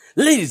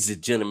Ladies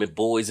and gentlemen,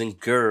 boys and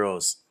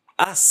girls,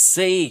 I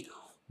say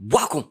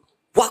welcome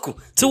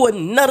to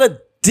another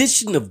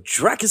edition of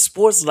Dragon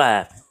Sports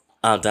Live.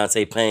 I'm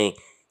Dante Payne,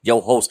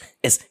 your host.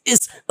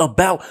 It's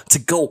about to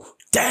go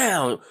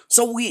down.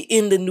 So we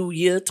in the new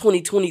year,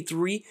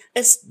 2023,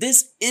 and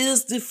this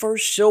is the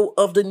first show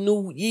of the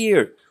new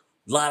year.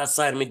 A lot of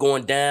excitement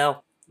going down,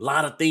 a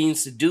lot of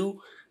things to do,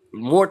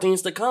 more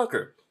things to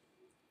conquer.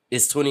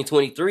 It's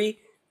 2023.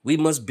 We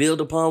must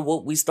build upon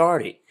what we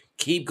started.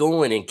 Keep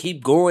going and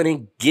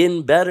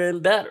getting better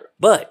and better.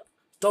 But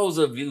those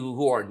of you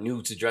who are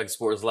new to Dragon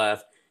Sports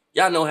Live,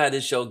 y'all know how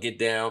this show get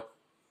down.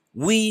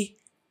 We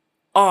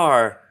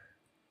are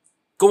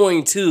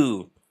going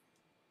to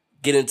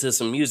get into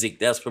some music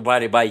that's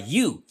provided by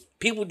you.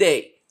 People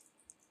that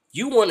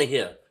you want to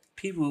hear.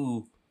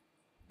 People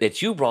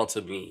that you brought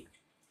to me.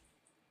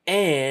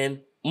 And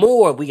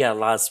more. We got a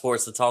lot of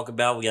sports to talk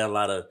about. We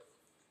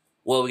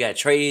got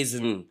trades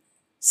and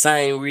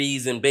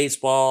signeries in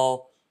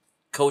baseball,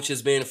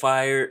 coaches being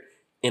fired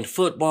in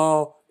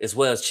football, as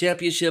well as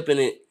championship in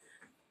the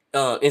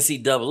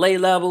NCAA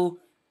level.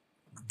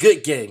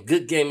 Good game.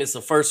 It's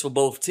the first for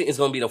both teams. It's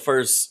going to be the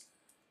first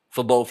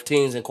for both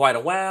teams in quite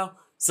a while.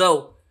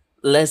 So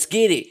let's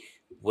get it.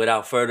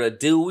 Without further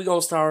ado, we're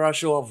going to start our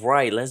show off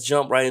right. Let's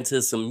jump right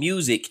into some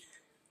music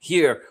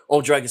here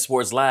on Dragon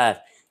Sports Live.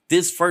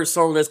 This first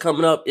song that's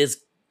coming up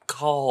is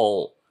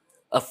called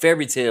A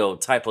Fairy Tale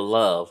Type of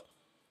Love.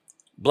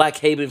 Black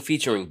Haven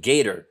featuring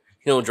Gator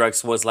here on Dragon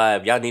Sports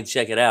Live. Y'all need to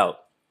check it out.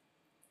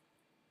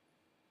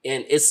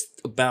 And it's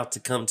about to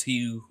come to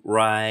you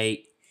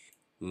right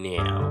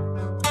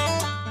now.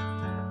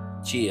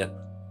 Cheer.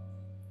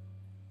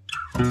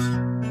 A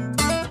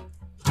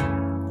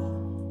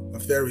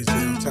fairy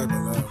tale type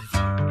of love.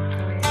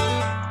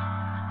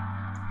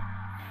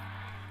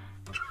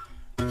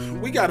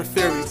 We got a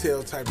fairy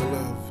tale type of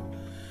love.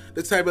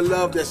 The type of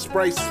love that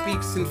Sprite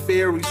speaks in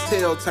fairies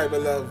tale type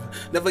of love.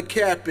 Never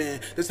capping.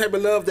 The type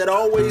of love that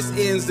always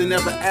ends and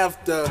never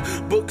after.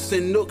 Books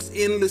and nooks,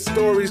 endless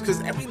stories,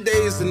 cause every day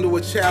is a new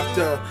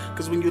chapter.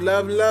 Cause when you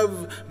love,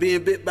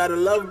 being bit by the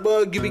love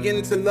bug, you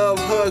begin to love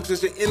hugs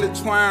as you're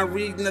intertwined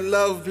reading the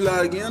love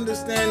plug. You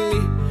understand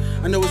me?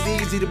 I know it's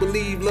easy to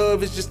believe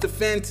love is just a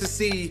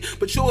fantasy,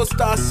 but you'll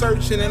start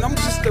searching and I'm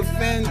just a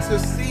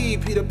fantasy.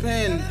 Peter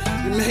Pan,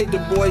 you made the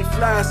boy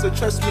fly, so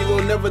trust me,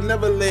 we'll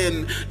never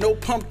land. No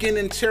pumpkin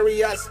and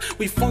chariots,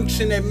 we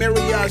function at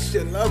Marriott.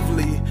 You're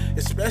lovely,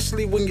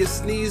 especially when you're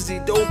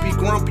sneezy, dopey,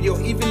 grumpy, or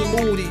even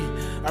moody.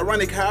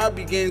 Ironic how I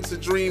began to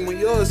dream when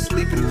you're a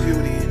sleeping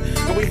beauty.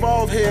 And we've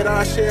all had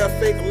our share of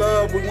fake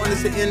love, we wanted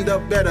to end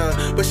up better,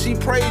 but she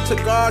prayed to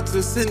God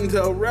to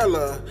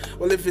Cinderella.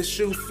 Well, if his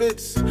shoe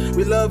fits,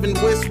 we love in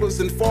whispers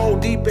and fall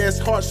deep as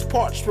hearts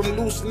parched from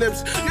loose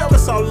lips. You ever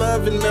saw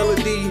love in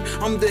melody?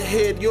 I'm the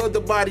head, you're the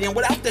body, and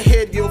without the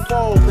head you'll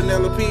fall,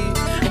 Penelope.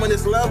 And when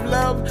it's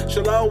love,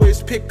 she'll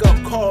always pick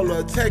up, call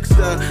her, text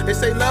her. They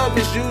say love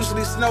is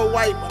usually Snow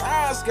White, but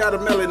ours got a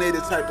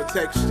melanated type of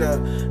texture.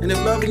 And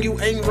if loving you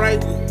ain't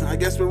right, I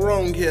guess we're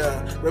wrong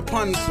here.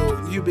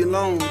 Rapunzel, you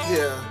belong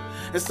here.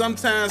 And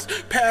sometimes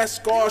past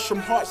scars from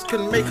hearts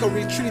can make her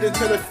retreat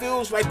until it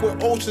feels like we're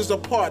oceans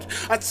apart.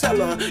 I tell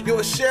her, you're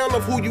a shell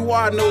of who you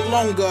are no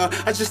longer.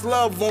 I just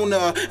love on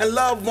her, and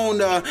love on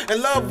her,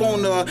 and love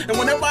on her. And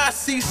whenever I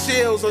see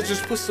shells, I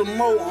just put some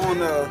more on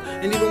her.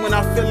 And even when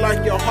I feel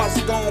like your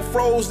heart's gone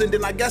frozen,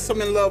 then I guess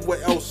I'm in love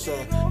with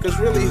Elsa. Cause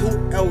really,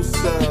 who else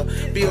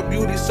be a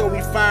beauty so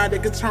refined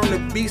that could turn a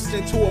beast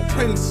into a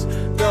prince?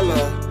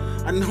 Bella.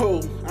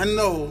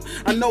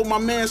 I know my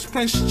man's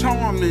Prince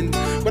Charming,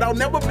 but I'll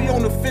never be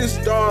on the fence,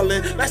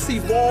 darling. Let's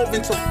evolve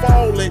into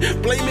falling.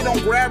 Blame it on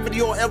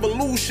gravity or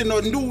evolution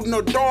or Newton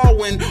or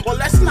Darwin, or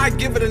let's not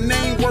give it a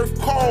name worth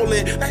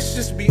calling. Let's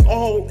just be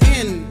all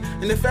in.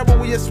 And if ever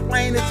we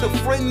explain it to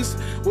friends,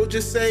 we'll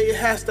just say it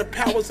has the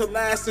power to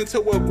last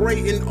until we're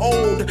great and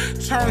old.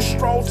 Turn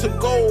straw to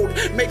gold,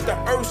 make the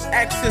earth's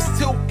axis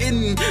tilt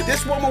in.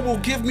 This woman will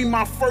give me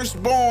my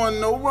firstborn,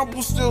 no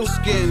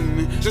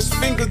Rumpelstiltskin, just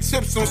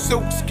fingertips on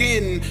silk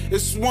skin.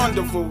 It's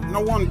wonderful,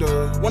 no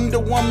wonder. Wonder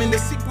Woman, the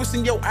secrets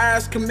in your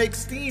eyes can make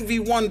Stevie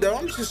wonder.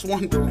 I'm just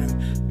wondering,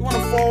 you wanna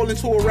fall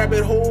into a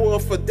rabbit hole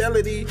of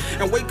fidelity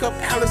and wake up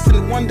Alice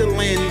in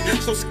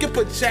Wonderland? So skip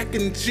a Jack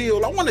and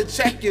Jill. I wanna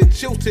jack your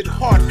jilted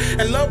heart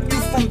and love you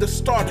from the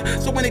start.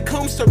 So when it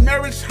comes to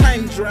marriage, I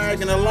ain't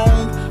dragging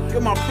along. You're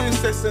my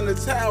princess in the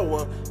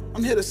tower.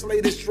 I'm here to slay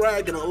this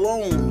dragon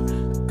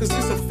alone. Cause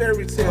it's a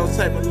fairy tale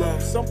type of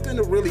love, something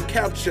to really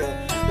capture.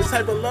 The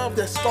type of love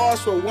that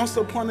starts for once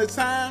upon a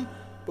time,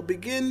 but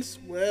begins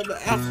wherever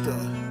after.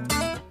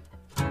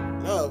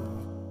 Love,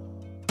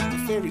 a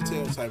fairy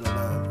tale type of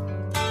love.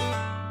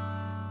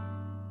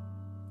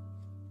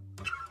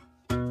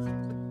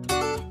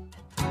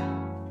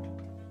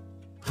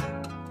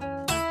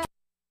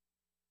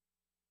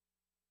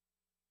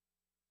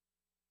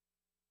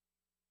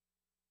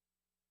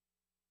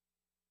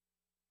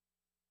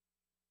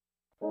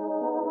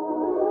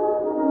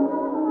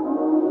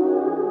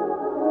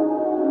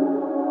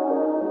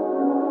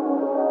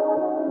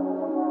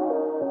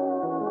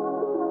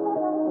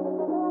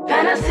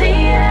 I see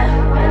you,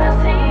 when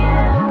I see you.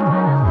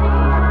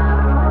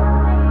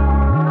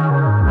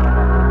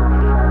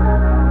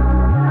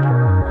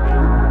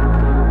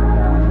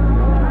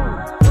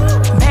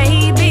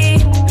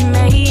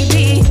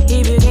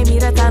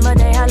 Time of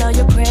day, I know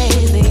you're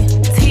crazy.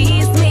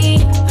 Tease me,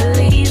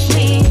 please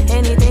me.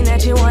 Anything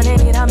that you want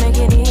and need, I'll make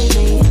it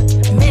easy.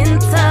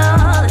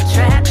 Mental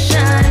attraction.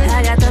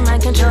 I got the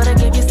mind control to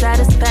give you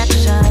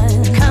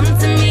satisfaction. Come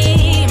to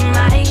me,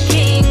 my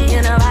king.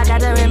 You know I got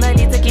the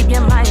remedy to keep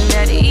your mind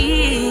at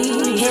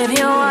ease. If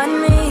you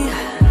want me,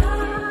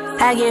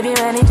 I give you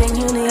anything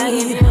you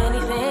need.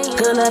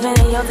 Good loving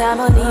in your time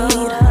of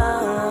need.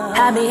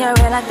 I'll be here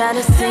real like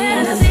fantasy.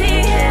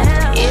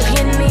 If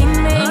you need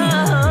me,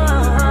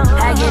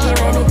 I give you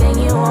anything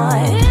you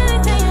want.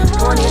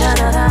 Won't need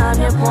another, I'm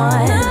your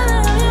one.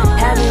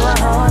 Have you a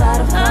whole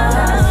lot of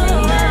fun.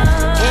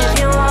 If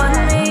you want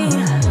me,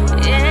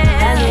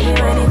 I give you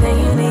anything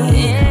you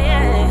need.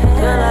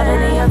 Good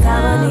loving in your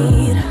time of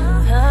need.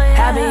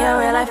 I'll be your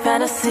real life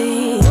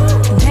fantasy.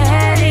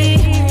 Daddy,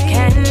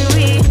 can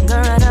we go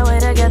run away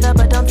together,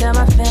 but don't tell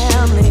my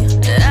family.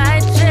 I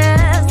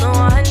just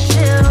want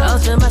you. I'll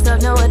to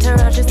myself, no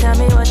interruptions, tell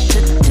me what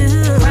to do.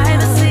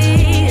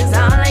 Privacy is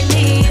all I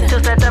need.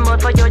 To set the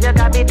mood for you, you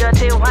got me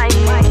dirty wine.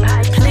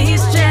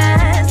 Please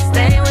just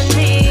stay with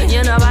me.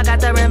 You know I got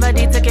the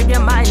remedy to keep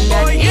your mind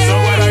at ease. So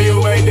what are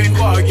you waiting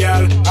for,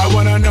 girl? I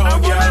wanna know,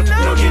 girl.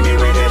 Don't keep me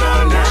waiting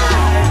all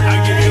night. I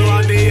give you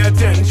all the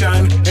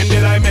attention and the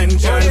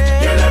dimension.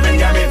 Your loving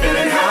got me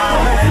feeling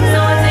high. So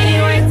what are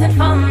you waiting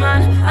for,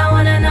 man? I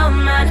wanna know,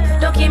 man.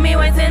 Don't keep me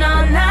waiting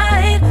all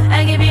night.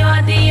 I give you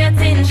all the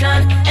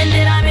attention and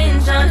the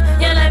dimension.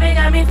 Your loving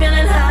got me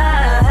feeling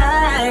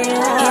high.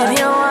 If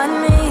you want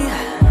me,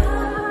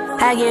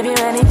 I give you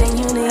anything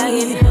you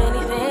need.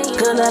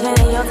 Good loving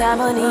in your time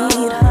of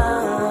need.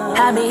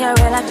 I'll be here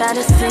real like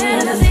fantasy.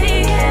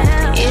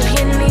 If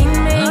you need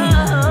me,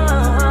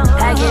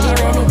 I give you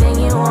anything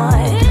you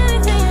want.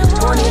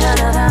 Won't need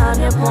another, I'm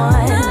your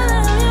one.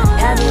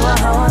 Have you a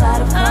whole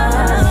lot of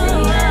fun.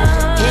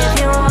 If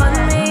you want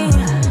me,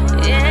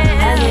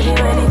 I give you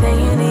anything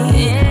you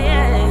need.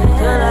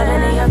 Good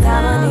loving in your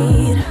time of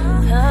need.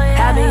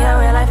 I'll be here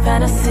real like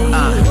fantasy.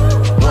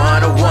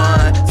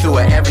 101 to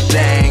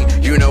everything.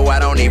 You know I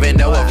don't even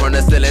know it from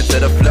the ceiling to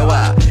the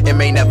floor. It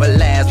may never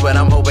last, but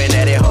I'm hoping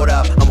that it hold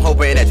up. I'm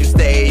hoping that you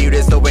stay, you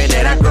just hoping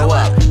that I grow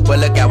up. But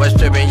look, I was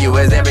tripping, you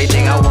was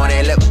everything I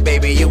wanted. Look,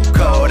 baby, you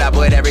cold, I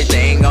put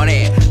everything on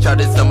it.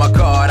 Charge it to my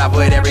card, I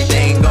put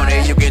everything on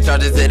it. You can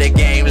charge it to the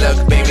game,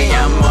 look, baby,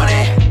 I'm on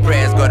it.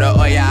 Press go to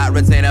Oya,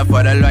 retainer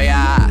for the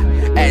lawyer.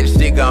 And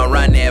she gon'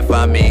 run it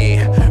for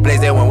me.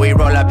 Blaze it when we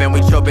roll up and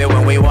we chop it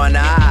when we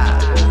wanna.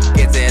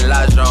 Get in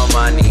large on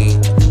money.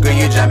 Girl,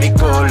 you drive me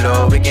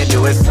cool, we can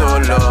do it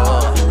solo.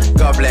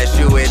 God bless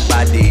you with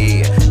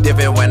body.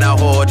 Different when I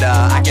hold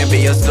her, I can be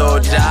your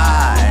soldier.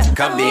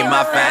 Come be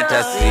my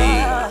fantasy.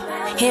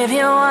 If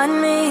you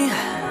want me,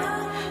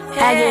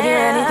 I give you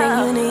anything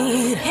you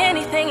need.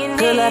 Anything you need.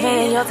 Good loving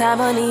in your time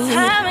of need.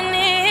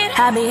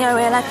 I'll be here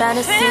real like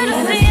fantasy.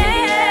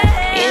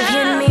 If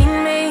you need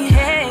me,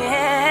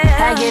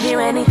 I give you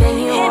anything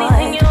you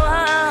want.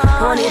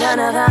 Won't need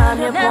another, I'm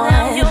your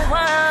one.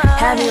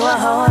 Have you a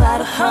whole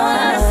lot of fun.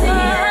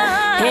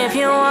 If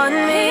you want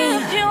me,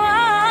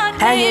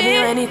 I give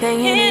you anything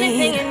you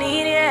need.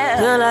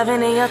 Good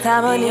loving in your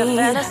time of need.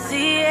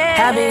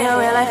 I'll be here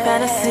real life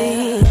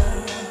fantasy.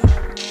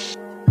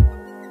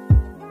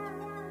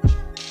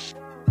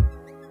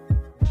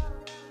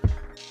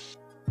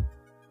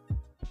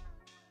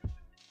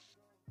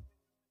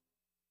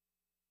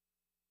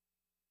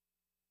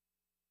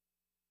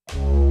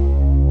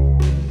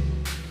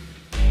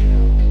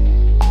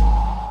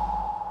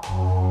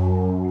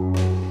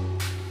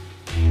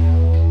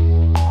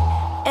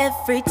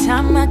 Every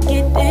time I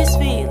get this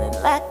feeling,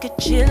 like a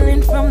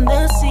chilling from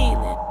the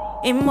ceiling.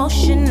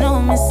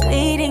 Emotional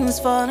misleadings,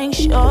 falling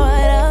short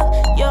of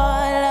your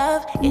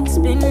love. It's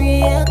been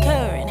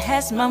reoccurring,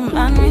 has my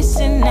mind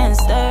racing and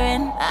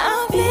stirring.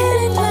 I'm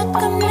feeling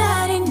like I'm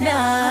not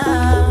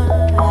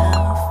enough.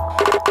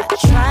 I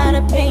try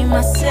to be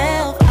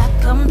myself, I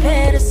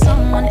compare to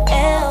someone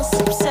else.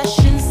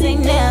 Obsessions, they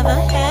never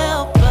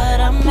help, but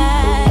I'm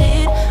at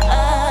it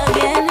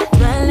again.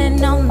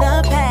 Dwelling on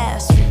the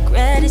past,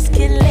 regret is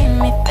killing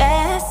me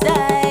fast.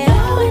 I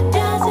know it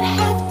doesn't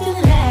have to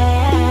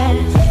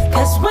last,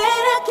 'cause when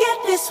I get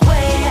this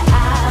way,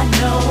 I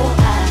know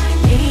I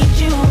need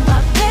you.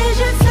 My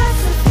patience has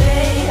to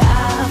fade,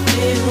 I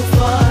feel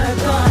far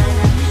gone.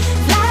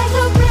 Like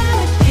a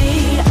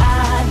remedy,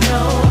 I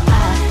know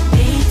I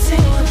need to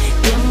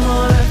get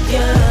more of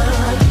you.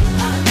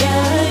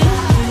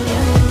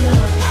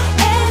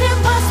 And it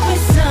must be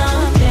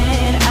some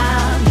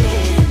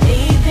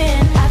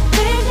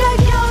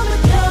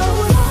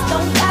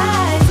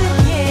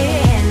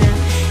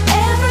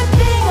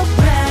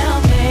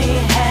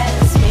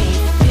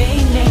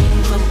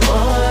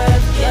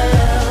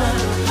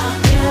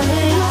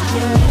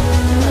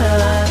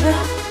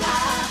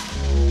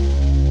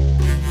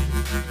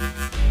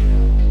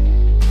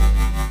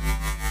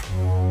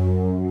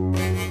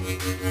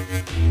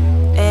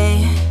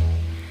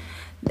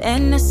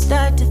Then I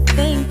start to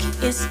think,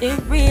 is it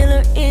real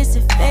or is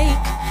it fake?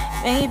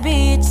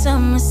 Maybe it's a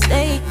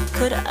mistake.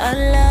 Could our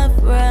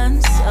love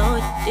run so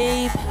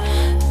deep?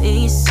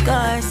 These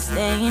scars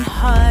staying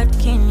hard,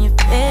 can you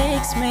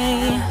fix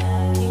me?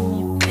 Can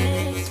you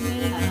fix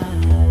me?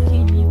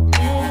 Can you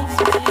fix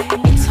me?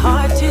 It's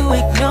hard to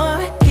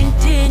ignore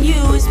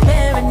continuous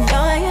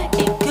paranoia.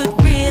 It could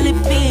really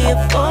be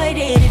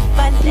avoided if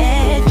I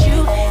let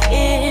you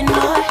in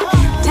or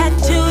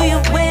tattoo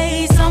your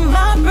ways on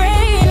my brain.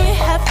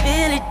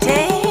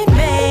 Rehabilitate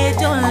me,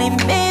 don't leave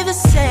me the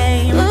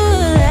same.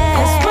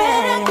 Cause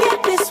when I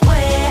get this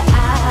way,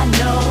 I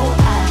know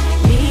I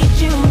need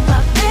you.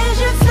 My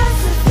vision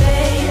starts to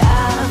fade, I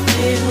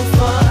feel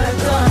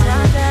forgone.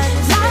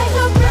 Like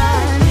a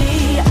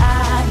remedy, I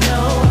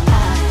know I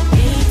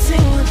need to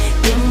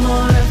get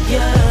more of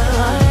you.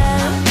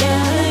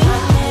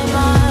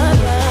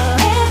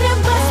 And it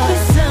must be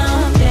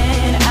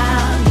something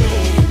I'm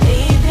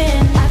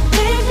believing. I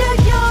think that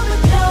you're a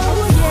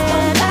dose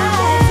of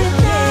light.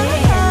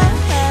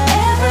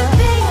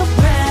 Everything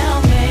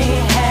around me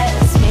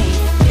has me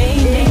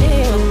feeling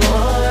for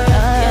more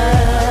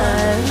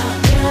of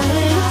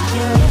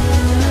you.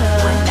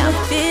 When I'm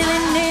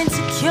feeling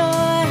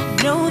insecure,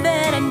 know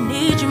that I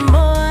need you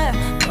more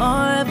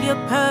of your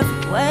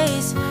perfect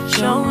ways,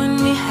 showing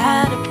me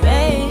how to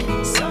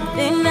be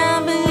something I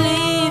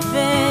believe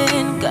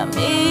in. Got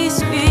me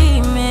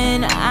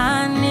screaming,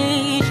 I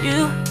need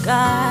you,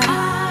 God.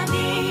 I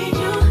need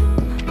you.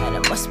 And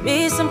it must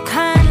be some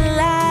kind of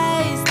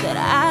lies that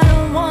I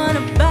don't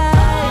wanna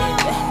buy.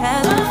 If it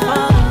has me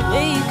falling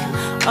weak,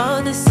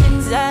 all this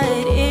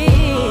anxiety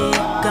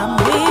got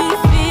me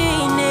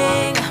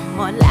feeling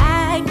more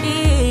like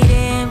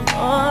needing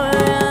more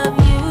of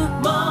you.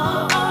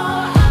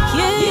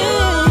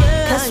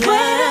 Cause when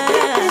I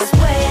get this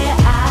way,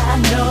 I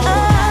know I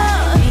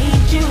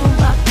need you.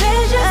 My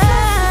vision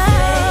starts to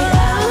fade, I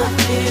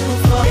feel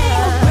for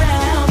you.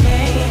 Around me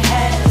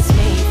has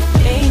me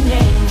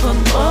feeling for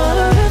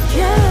more of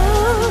you.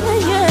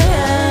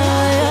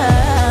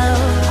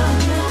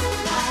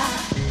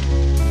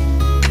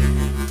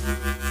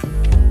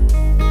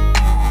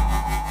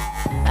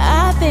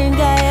 I think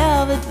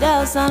I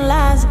overdosed on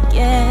lies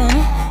again.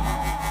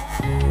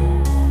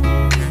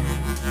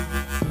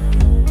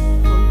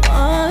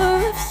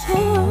 More of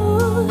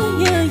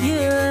you,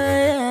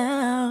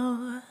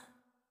 yeah.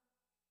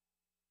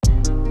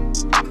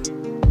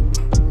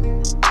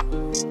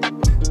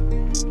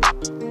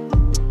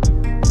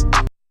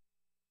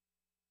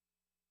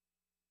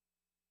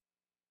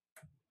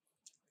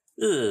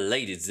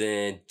 Ladies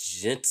and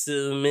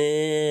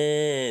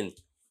gentlemen,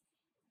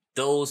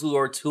 those who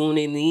are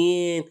tuning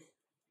in,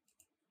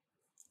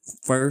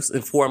 first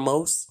and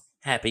foremost,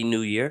 Happy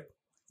New Year.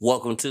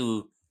 Welcome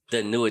to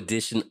the new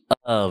edition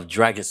of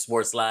Dragon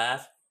Sports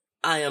Live.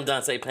 I am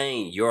Dante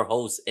Payne, your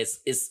host.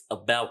 It's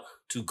about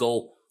to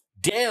go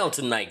down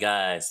tonight,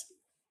 guys.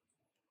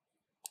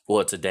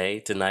 Or today,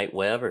 tonight,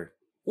 wherever.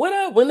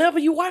 Whenever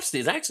you watch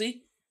this,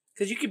 actually,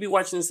 because you could be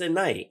watching this at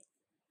night.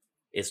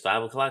 It's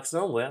 5 o'clock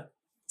somewhere.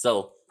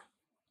 So,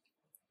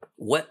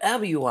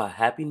 wherever you are,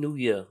 Happy New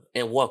Year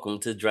and welcome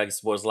to Dragon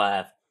Sports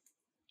Live.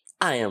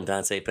 I am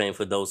Dante Payne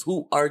for those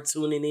who are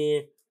tuning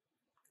in.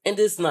 And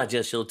this is not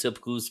just your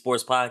typical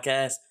sports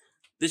podcast.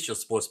 This is your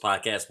sports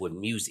podcast with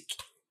music,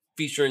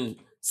 featuring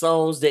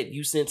songs that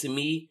you send to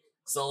me,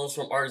 songs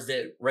from artists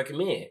that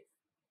recommend.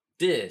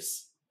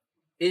 This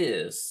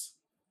is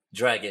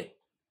Dragon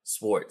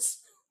Sports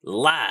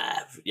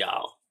Live,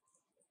 y'all.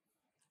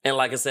 And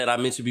like I said, I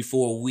mentioned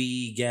before,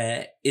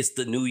 it's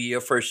the new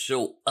year, first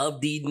show of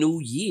the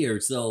new year.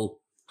 So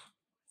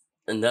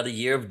another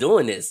year of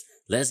doing this.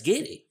 Let's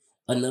get it.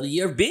 Another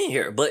year of being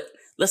here. But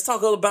let's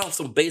talk about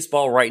some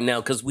baseball right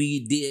now, because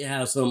we did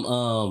have some,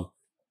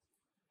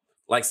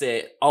 like I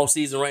said, off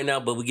season right now,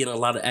 but we're getting a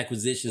lot of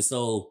acquisitions.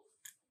 So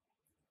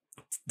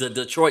the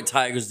Detroit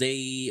Tigers,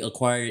 they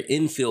acquired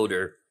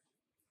infielder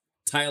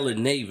Tyler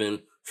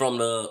Navin from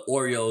the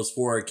Orioles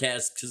for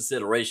cash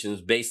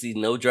considerations. Basically,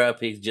 no draft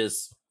picks,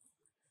 just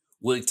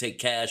would take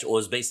cash, or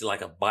it's basically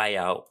like a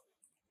buyout.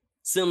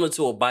 Similar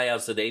to a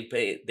buyout, so they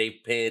paid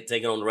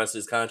taking on the rest of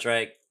his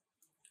contract,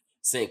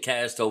 sent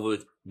cash over,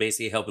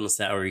 basically helping the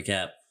salary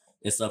cap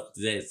and stuff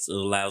that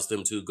allows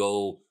them to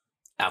go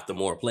after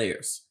more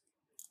players.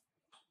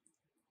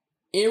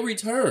 In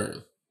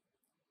return,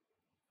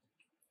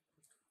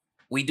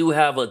 we do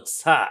have a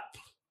top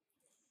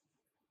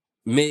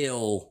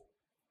male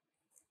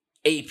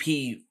AP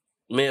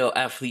male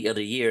athlete of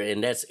the year,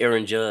 and that's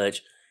Aaron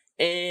Judge.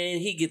 And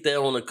he get that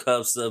on the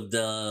cuffs of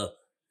the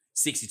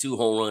 62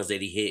 home runs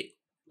that he hit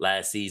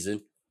last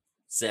season,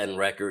 setting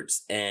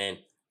records and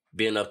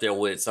being up there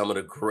with some of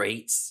the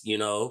greats, you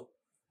know.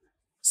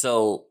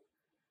 So,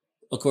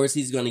 of course,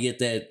 he's going to get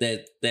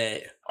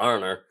that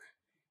honor,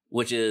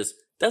 which is,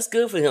 that's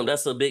good for him.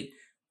 That's a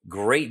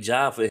great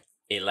job for him.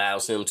 It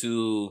allows him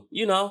to,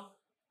 you know,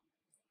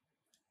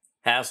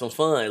 have some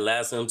fun. It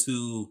allows him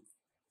to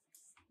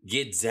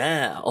get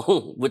down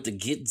with the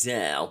get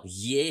down.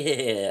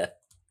 Yeah.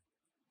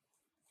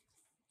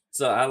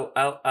 So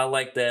I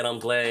like that. I'm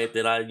glad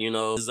that I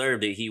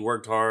deserved it. He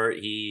worked hard.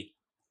 He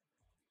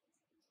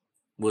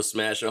was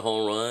smashing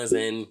home runs,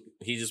 and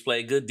he just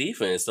played good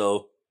defense.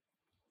 So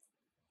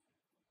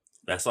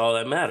that's all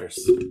that matters.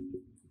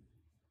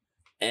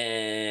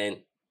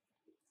 And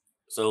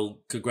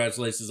so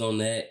congratulations on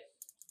that.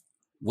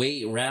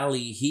 Wade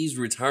Rowley, he's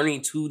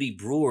returning to the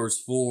Brewers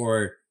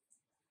for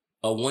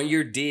a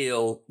 1-year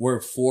deal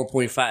worth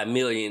 $4.5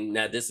 million.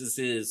 Now this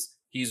is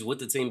he's with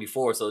the team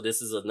before, so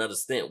this is another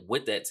stint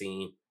with that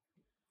team.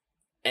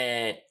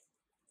 And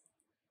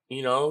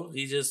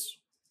he just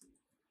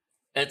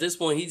at this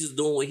point he's just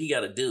doing what he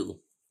got to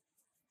do.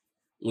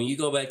 When you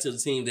go back to the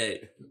team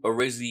that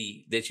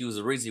you was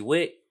originally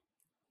with,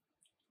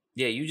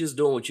 yeah, you just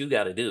doing what you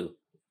got to do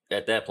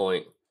at that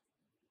point.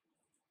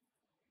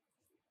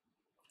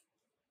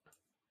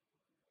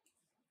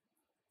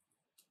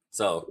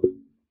 So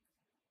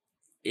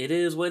it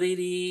is what it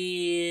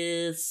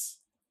is.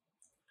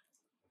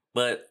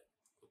 But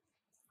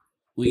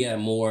we got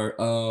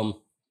more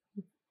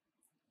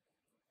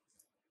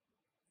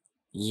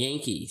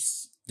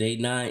Yankees. They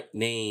not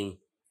named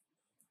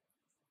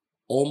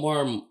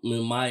Omar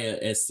Mumaya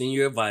as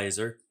senior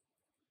advisor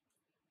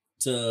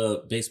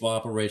to baseball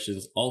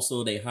operations.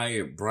 Also, they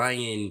hired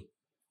Brian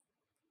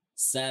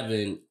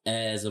Savin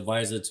as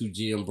advisor to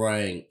GM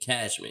Brian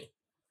Cashman.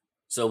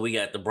 So we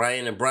got the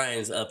Brian and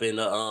Brian's up in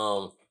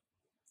the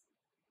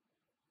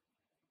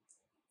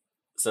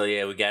So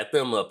yeah, we got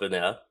them up in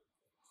there.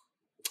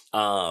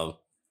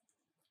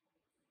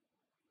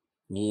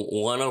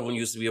 One of them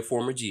used to be a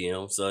former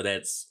GM, so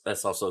that's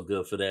also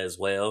good for that as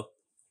well.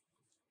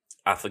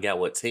 I forgot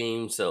what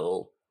team,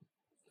 so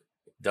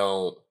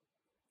don't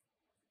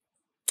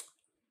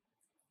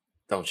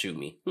shoot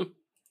me.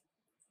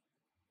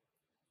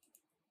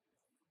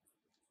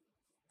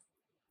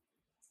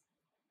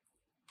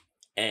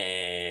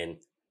 And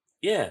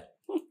yeah.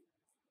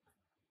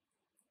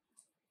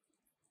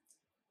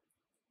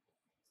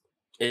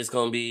 It's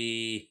going to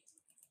be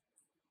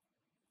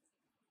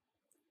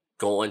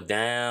going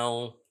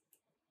down.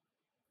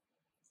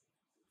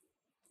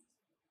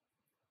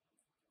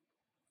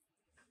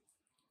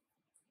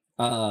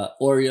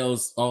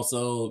 Orioles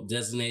also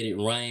designated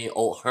Ryan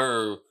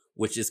O'Hearn,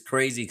 which is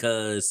crazy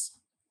because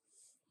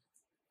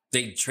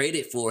they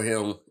traded for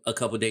him a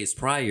couple days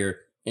prior,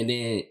 and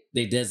then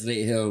they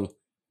designate him,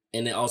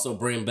 and they also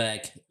bring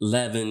back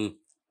Levin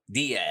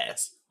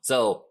Diaz.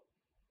 So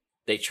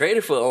they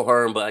traded for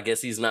O'Hearn, but I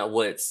guess he's not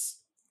for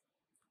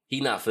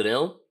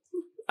them,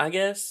 I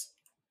guess.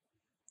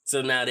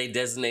 So now they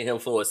designate him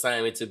for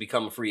assignment to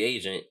become a free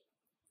agent.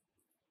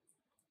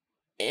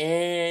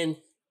 And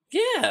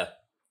yeah.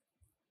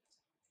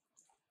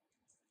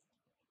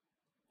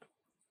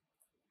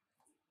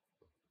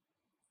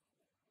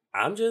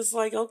 I'm just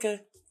like,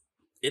 okay,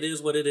 it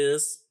is what it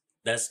is.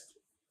 That's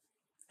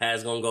how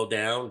it's gonna go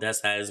down.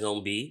 That's how it's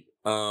gonna be.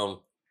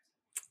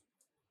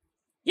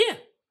 Yeah.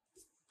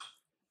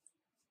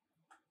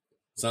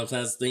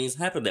 Sometimes things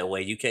happen that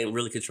way. You can't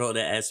really control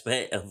that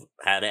aspect of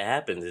how that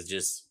happens. It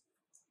just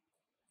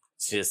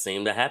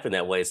seemed to happen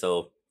that way.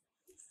 So,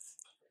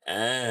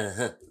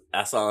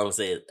 that's all I'm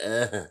saying.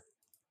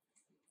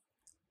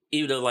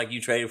 Even though, like,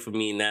 you traded for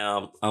me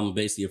now, I'm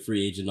basically a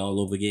free agent all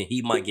over again.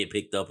 He might get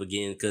picked up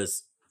again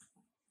because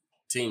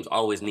teams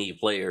always need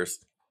players.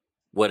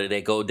 Whether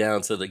they go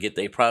down to get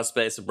their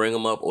prospects to bring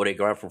them up or they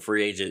go out for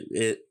free agent,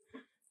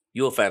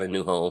 you'll find a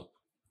new home.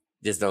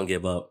 Just don't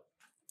give up.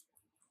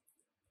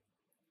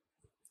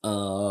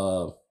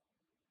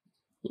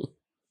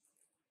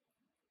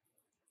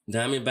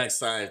 Diamondbacks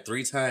signed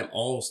 3-time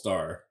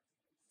All-Star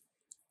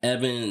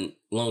Evan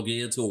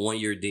Longoria to a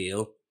 1-year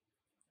deal,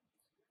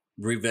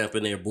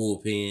 revamping their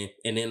bullpen.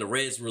 And then the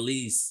Reds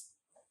released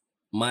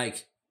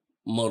Mike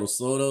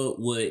Motosolo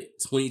with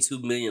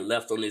 $22 million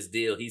left on his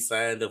deal. He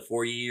signed a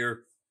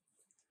 4-year,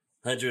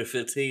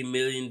 $115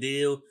 million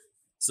deal.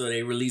 So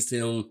they released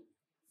him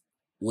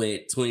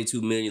with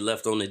 $22 million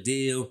left on the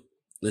deal.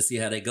 Let's see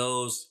how that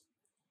goes.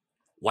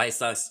 White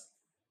Sox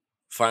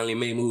finally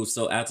made moves.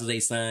 So after they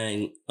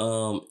signed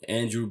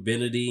Andrew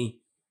Benintendi,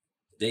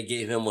 they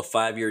gave him a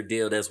 5-year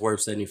deal that's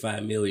worth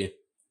 $75 million.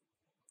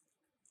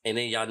 And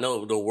then y'all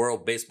know the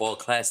World Baseball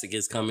Classic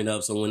is coming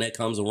up. So when that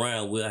comes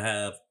around, we'll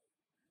have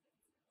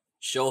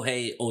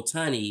Shohei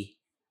Ohtani,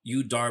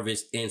 Yu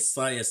Darvish, and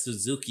Saya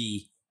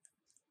Suzuki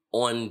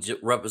on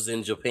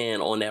representing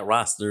Japan on that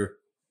roster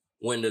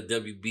when the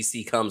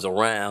WBC comes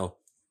around.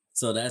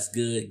 So that's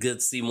good. Good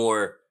to see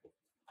more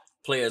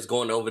players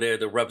going over there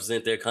to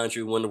represent their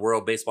country when the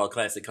World Baseball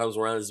Classic comes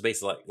around. It's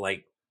basically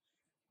like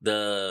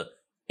the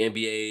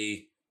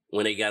NBA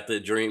when they got the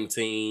Dream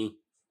Team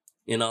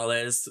and all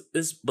that.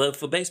 It's but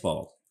for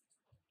baseball.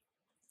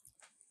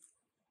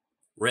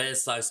 Red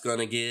Sox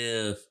gonna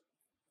give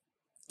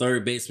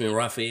third baseman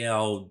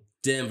Rafael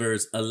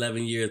Devers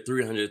 11-year,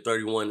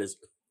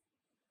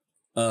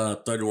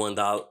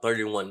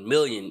 $31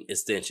 million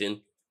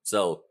extension.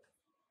 So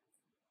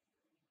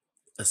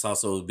that's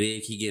also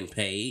big. He getting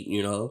paid,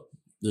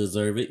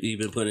 deserve it. He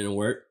been putting in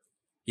work.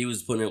 He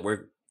was putting in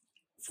work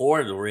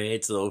for the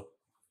Reds, so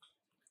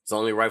It's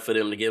only right for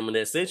them to give him an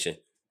extension.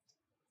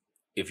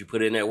 If you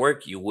put in that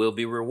work, you will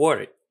be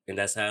rewarded. And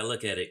that's how I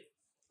look at it.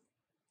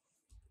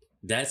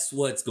 That's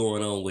what's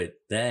going on with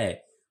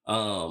that.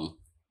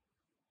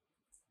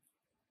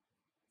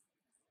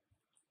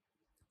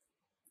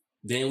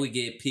 Then we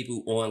get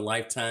people on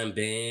lifetime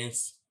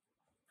bans.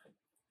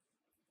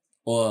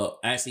 Or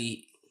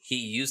actually,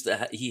 he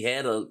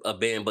had a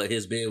ban, but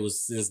his ban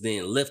was since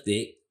then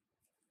lifted.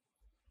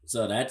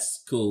 So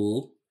that's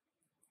cool.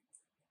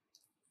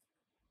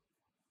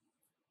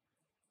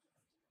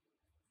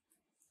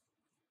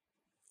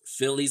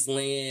 Phillies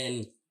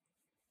land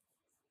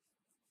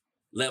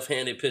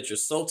left-handed pitcher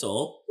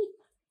Soto,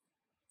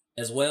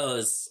 as well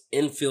as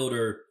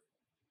infielder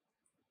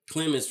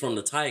Clemens from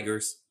the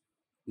Tigers.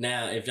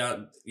 Now, if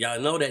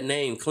y'all know that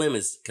name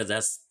Clemens, because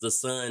that's the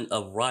son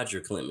of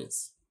Roger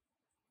Clemens.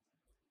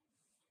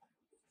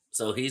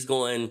 So he's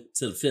going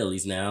to the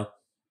Phillies now.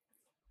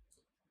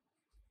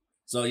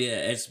 So yeah,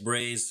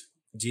 ex-Braves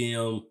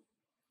GM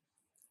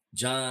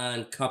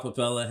John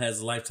Capapella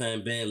has a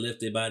lifetime ban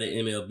lifted by the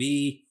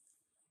MLB,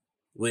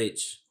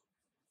 which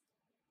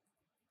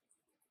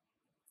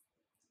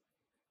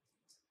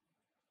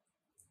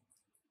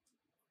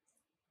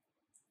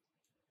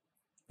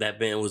that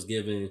ban was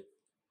given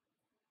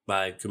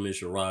by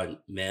Commissioner Ron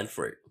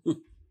Manfred.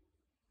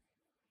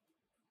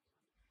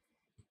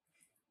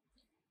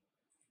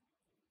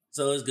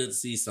 So it's good to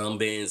see some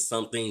bans,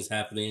 some things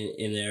happening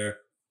in there.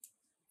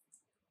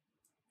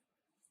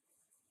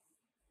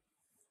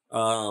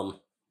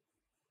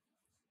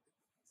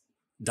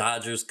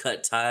 Dodgers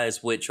cut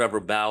ties with Trevor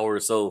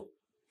Bauer, so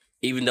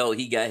even though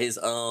he got his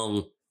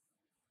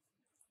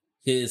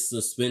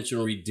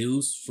suspension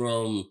reduced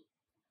from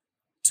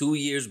 2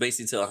 years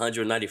basically to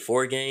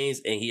 194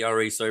 games, and he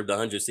already served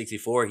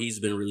 164, he's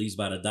been released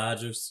by the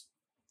Dodgers.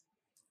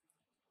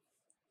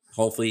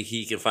 Hopefully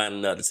he can find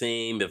another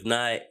team. If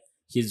not,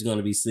 he's going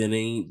to be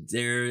sitting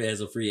there as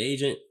a free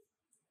agent.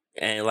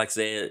 And like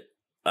I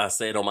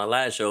said on my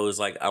last show, it's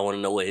like I want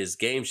to know what his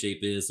game shape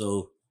is.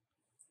 So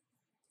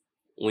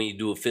when you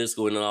do a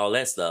physical and all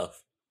that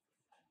stuff,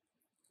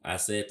 I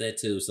said that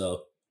too.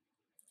 So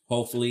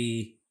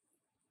hopefully,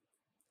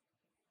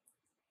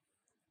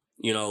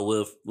 you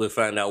know, we'll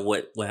find out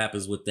what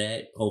happens with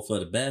that. Hope for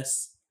the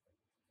best.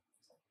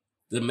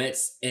 The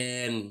Mets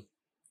and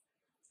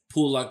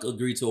Pulock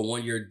agreed to a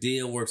 1-year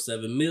deal worth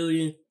 $7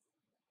 million.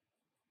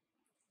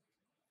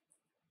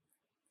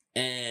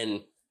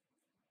 And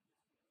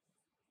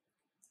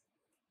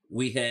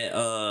we had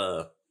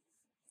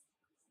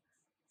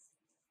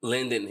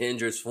Lyndon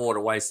Hendricks for the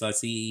White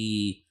Sox.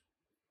 He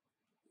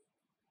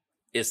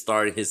is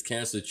starting his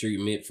cancer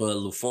treatment for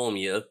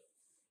leukemia.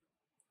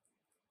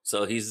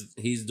 So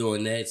he's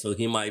doing that. So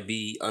he might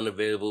be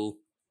unavailable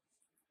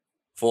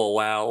for a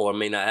while or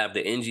may not have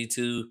the energy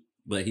to,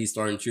 but he's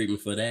starting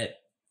treatment for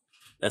that.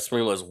 That's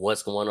pretty much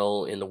what's going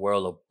on in the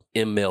world of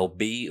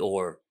MLB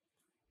or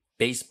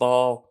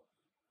baseball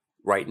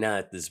right now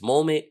at this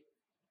moment.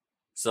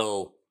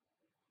 So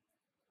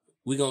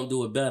we're going to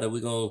do it better.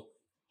 We're going to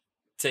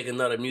take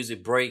another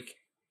music break.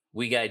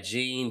 We got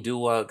Gene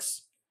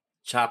Duwak's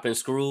Chop and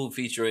Screw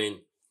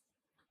featuring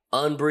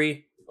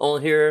Unbry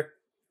on here.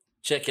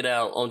 Check it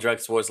out on Drag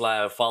Sports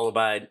Live, followed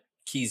by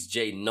Keith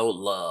J. No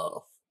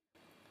Love.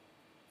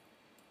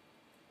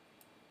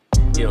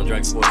 Here on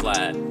Drag Sports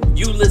Live.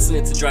 You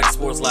listening to Drag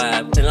Sports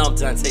Live, and I'm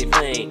Dante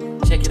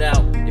Payne. Check it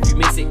out. If you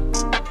miss it,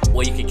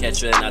 well, you can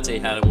catch it, and I'll tell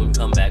you how to when we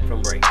come back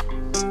from break.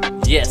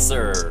 Yes,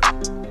 sir.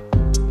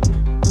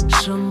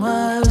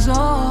 Summer's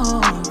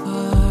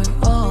over,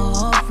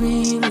 oh,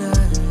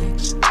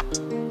 relax.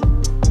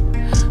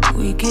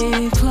 We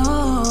get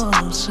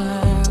closer,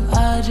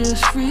 I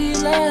just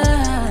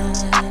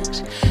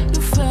relax.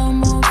 You felt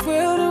more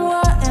real than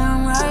what I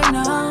am right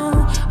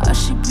now. I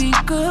should be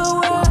good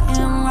where I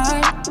am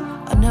right.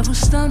 I never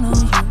stun on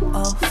you,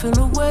 I'll feel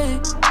away.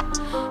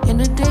 In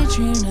the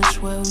daydream, that's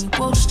where we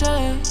both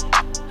stay.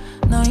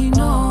 Now you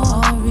know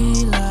I'll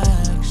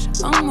relax.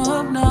 I'm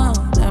up now,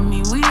 that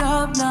mean we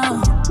up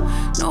now.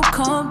 No,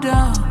 calm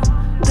down,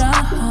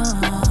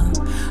 down.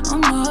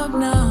 I'm up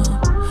now,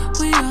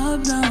 we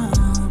up now.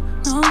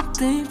 Don't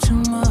think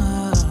too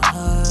much. I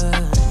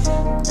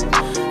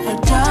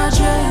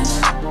digress.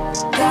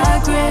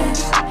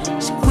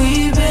 So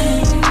we've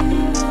been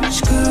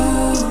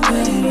screwed,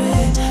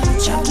 baby.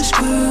 Chop the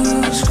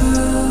screw,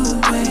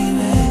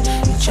 baby.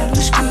 Chop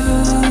the screw,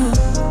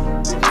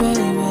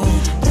 baby.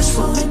 That's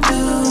what we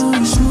do,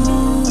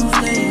 smooth,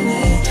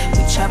 lately.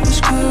 We chop the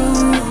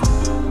screw.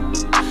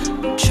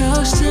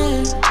 Trust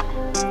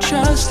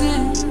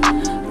it,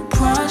 the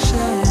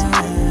process.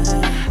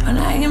 When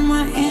I get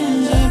my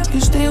ends up,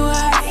 you stay where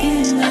I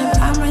end up.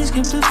 I might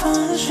skip the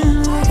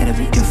function, I gotta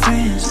pick your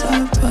friends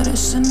up. But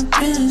it's in the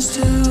pins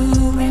too,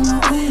 bring my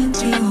wind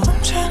too.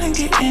 I'm tryna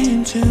get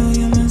into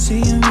you, man,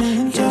 see you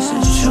meant to. Yes,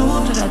 it's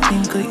true that I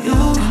think of you. I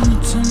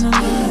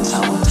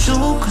want you,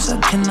 cause I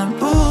cannot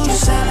prove. You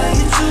said that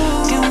you do.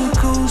 Get with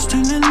goals,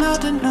 turning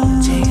out the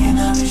news. Taking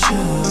off your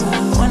shoes.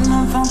 When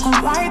my phone comes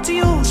right to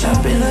you,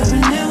 chop it up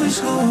and then we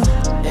school.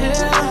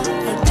 Yeah, I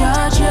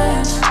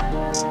digest.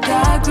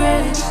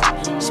 progress.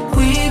 So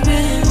we've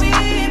been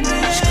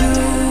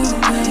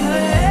screwed,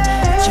 baby.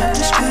 Chop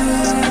the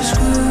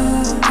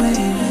screws,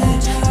 baby.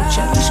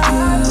 Chop the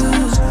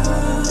screws,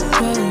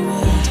 baby.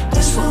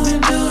 That's what we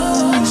do,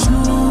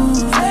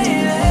 smooth,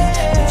 baby.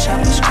 Chop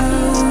the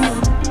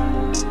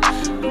screws.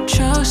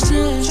 Trust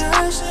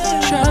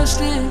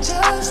it,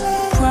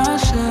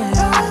 process.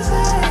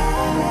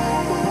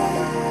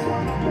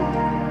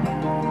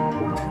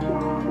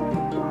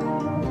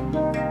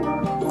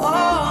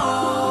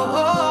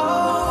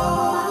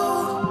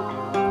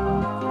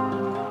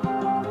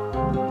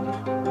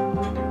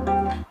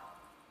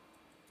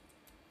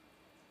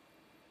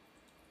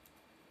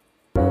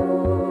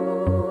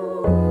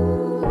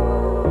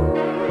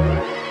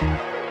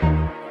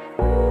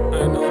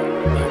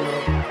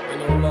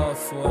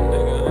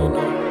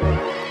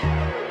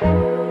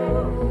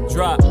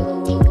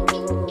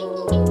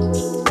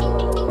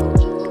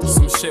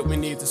 We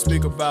need to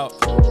speak about.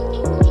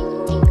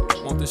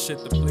 Want this shit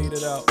to bleed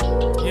it out.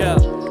 Yeah.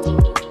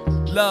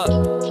 Look.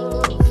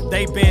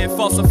 They been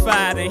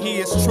falsified and he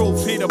is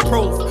truth, he the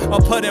proof. I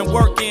put in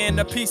work in,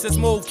 the pieces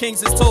move,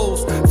 kings is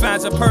tools.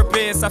 Find your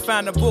purpose, I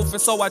find the booth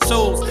and so I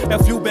choose.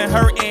 If you been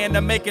hurting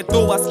to make it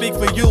through, I speak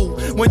for you.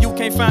 When you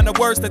can't find the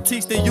words to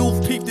teach the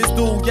youth, peep this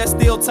dude. Yet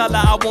still tell her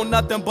I want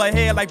nothing but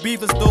hair like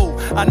beavers do.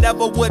 I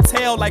never would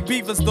tell like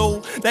beavers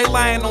do. They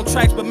lying on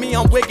tracks, but me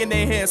I'm wigging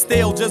their hair,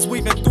 still just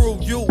weaving through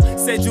you.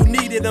 Said you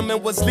needed them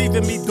and was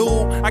leaving me,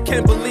 dude. I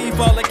can't believe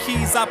all the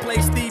keys I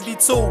played Stevie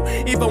too.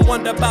 Even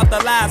wonder about the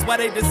lies, why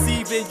they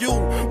deceiving you.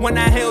 When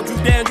I held you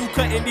down, you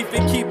couldn't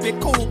even keep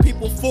it cool.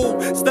 People fool,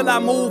 still I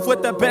move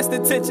with the best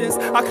intentions.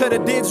 I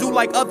could've did you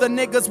like other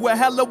niggas with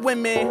hella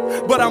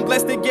women, but I'm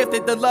blessed and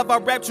gifted. The love I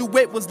wrapped you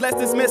with was less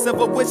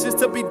dismissive of wishes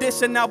to be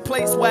dishing out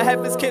plates where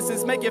heaven's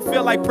kisses make it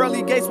feel like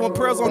pearly gates when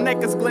pearls on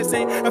necklace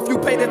glisten. If you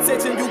paid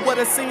attention, you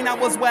would've seen I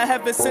was where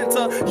heaven sent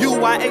her. You,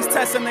 I ace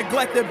tests and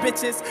neglected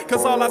bitches,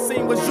 cause all I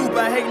seen was you.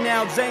 But hey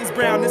now, James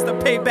Brown, it's the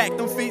payback,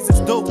 them fees is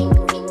due.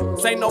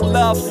 Ain't no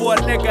love for a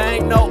nigga,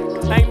 ain't no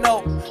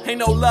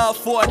love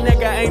for a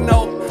nigga, ain't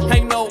no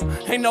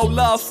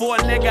love for a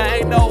nigga,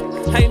 ain't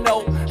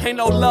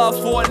no love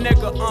for a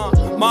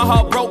nigga, My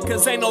heart broke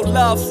cause ain't no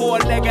love for a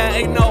nigga,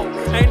 ain't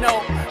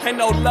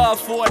no love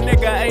for a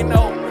nigga, ain't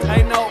no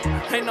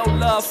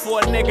love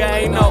for a nigga,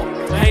 ain't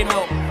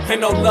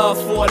no love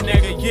for a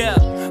nigga, yeah.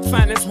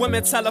 Finest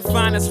women tell the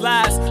finest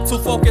lies. Too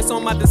focused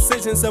on my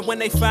decisions and when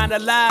they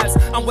finalize,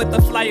 I'm with the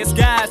flyest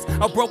guys.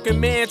 A broken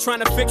man trying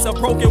to fix a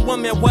broken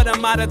woman. What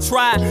am I to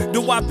try?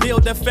 Do I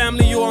build a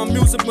family or a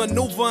music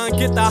maneuver and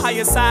get the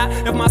highest high?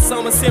 If my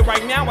son was here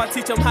right now, I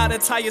teach him how to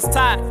tie his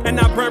tie. And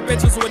I burn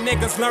bitches when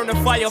niggas learn to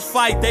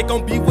firefight. They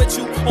gon' be with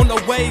you on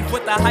the wave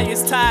with the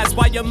highest tides.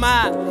 Why am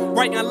I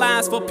writing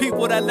lines for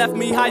people that left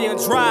me high and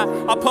dry?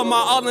 I put my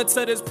all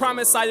into this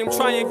promise I am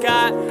trying,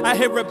 God. I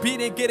hear a beat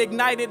and get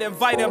ignited,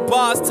 inviting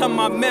bars to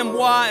my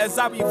memoir as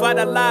I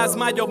revitalize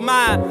my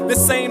mind. The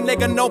same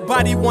nigga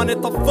nobody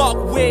wanted to fuck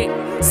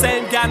with.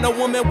 Same guy no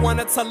woman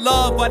wanted to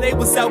love, but they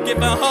was out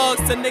giving hugs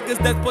to niggas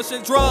that's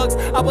pushing drugs.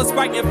 I was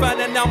writing,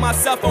 finding out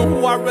myself on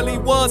who I really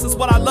was. It's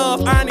what I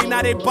love, irony,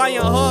 now they buying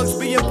hugs,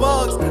 being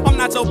bugs. I'm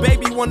not your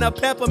baby, wanna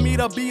pepper me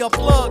to be a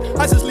plug.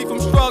 I just leave from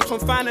drugs, from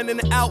finding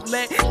an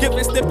outlet,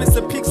 giving snippets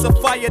of peaks of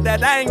fire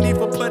that I ain't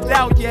even put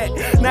out yet.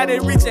 Now they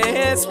reaching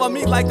hands for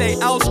me like they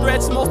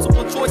outstretched.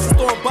 Multiple choices,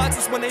 throwing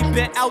boxes when they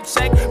been out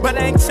check, but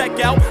I ain't check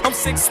out. I'm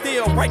sick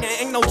still, writing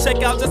ain't no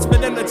check out, just for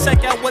them to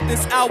check out what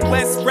this out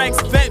west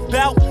Rex vet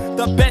bout.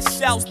 The best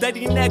shouts,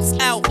 daddy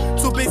next out.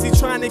 Too busy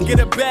trying to get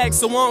a bag,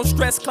 so I don't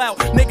stress clout.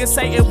 Niggas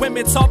hating,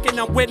 women talking,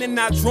 I'm winning,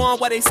 not drawn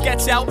while they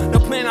sketch out. The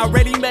plan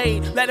already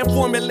made, let it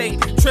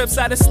formulate. Trips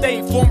out of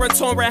state, former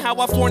touring, how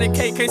I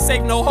fornicate. Can't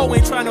save no hoe,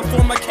 ain't trying to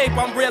form a cape.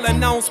 I'm real and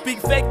I don't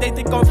speak fake, they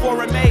think I'm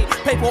foreign made.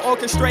 Paper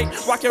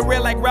orchestrate, rockin'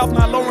 real like Ralph,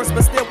 not Lawrence,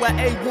 but still with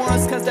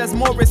A1s, cause there's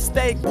more at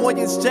stake. Boy,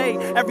 it's Jay,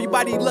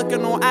 everybody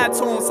looking on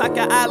iTunes. How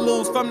can I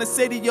lose from the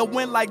city you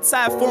win like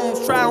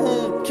typhoons? Try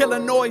home, kill a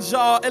noise,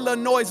 y'all,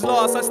 Illinois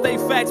lost. I stay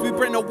facts, we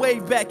bring the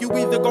wave back. You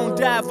either gon'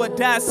 die or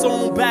die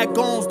soon. Back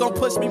goons, don't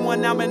push me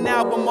when I'm in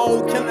album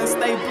mode. Killing,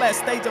 stay blessed,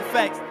 stage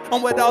effects.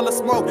 I'm with all the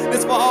smoke.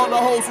 This for all the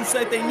hoes who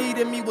said they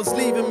needed me, was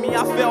leaving me.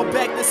 I fell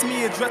back, this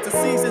me, address the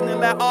season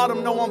and let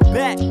autumn know I'm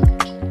back.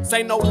 This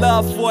ain't no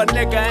love for a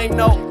nigga, ain't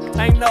no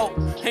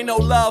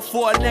love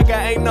for a nigga,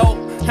 ain't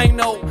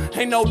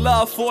no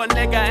love for a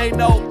nigga, ain't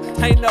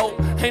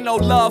no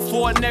love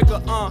for a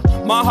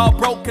nigga, My heart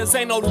broke cause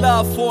ain't no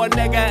love for a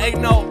nigga, ain't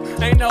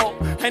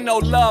no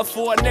love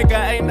for a nigga,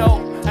 ain't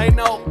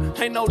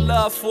no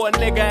love for a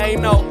nigga,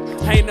 ain't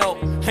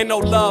no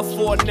love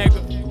for a nigga.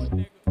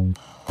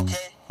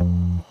 Okay,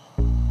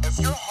 if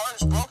your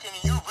heart is broken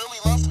and you really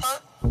loved her,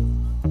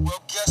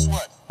 well guess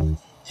what?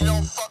 You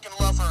don't fucking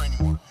love her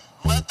anymore.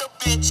 Let the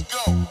bitch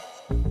go.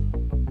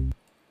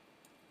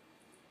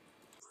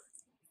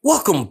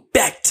 Welcome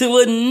back to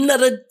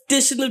another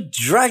edition of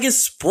Dragon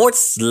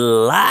Sports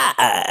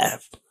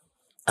Live.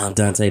 I'm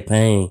Dante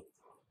Payne.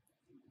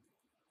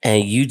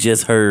 And you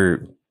just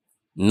heard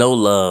No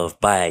Love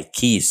by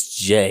Keith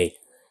J.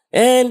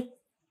 And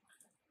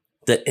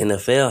the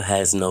NFL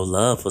has no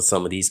love for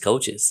some of these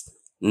coaches.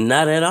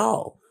 Not at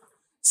all.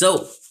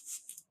 So,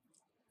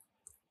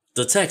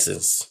 the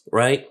Texans,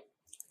 right?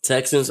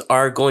 Texans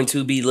are going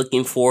to be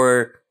looking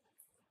for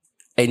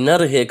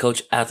another head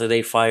coach after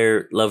they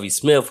fired Lovie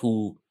Smith,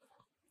 who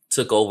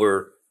took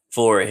over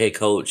for a head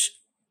coach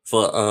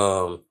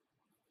for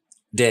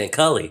Dan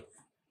Cully.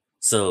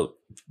 So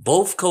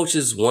both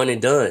coaches won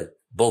and done.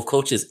 Both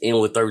coaches in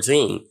with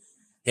 13.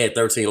 Had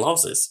 13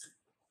 losses.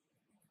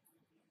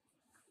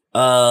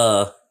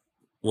 What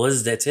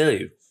does that tell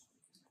you?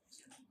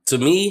 To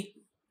me,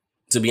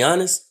 to be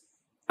honest,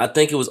 I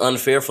think it was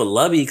unfair for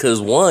Lovie because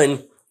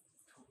one,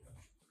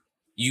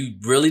 you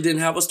really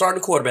didn't have a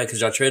starting quarterback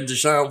because y'all traded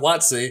Deshaun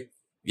Watson.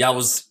 Y'all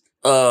was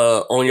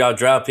on y'all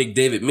draft pick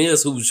David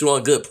Mills, who was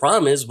showing good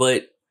promise,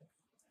 but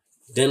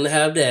didn't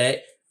have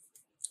that.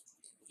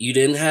 You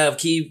didn't have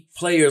key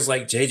players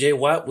like J.J.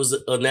 Watt was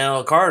now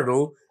a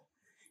Cardinal.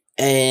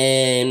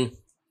 And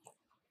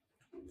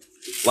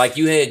like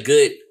you had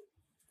good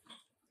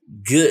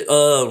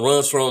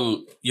runs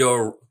from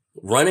your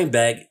running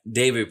back,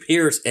 David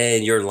Pierce,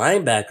 and your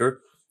linebacker,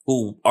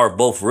 who are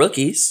both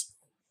rookies.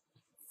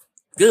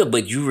 Good,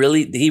 but he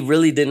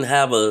really didn't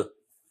have a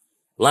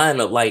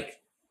lineup.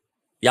 Like,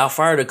 y'all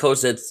fired a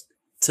coach that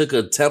took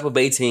a Tampa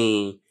Bay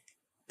team,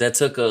 that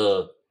took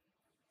a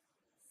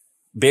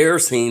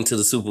Bears team to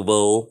the Super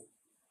Bowl,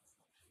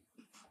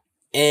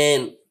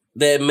 and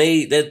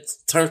that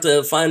turned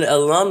to find an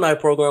alumni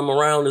program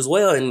around as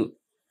well, and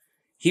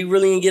he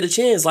really didn't get a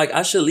chance. Like,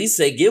 I should at least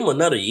say give him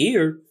another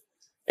year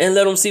and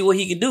let him see what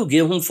he can do.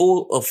 Give him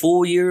a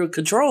full year of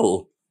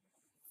control.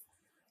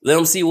 Let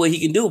him see what he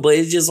can do. But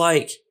it's just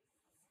like,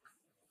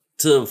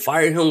 to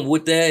fire him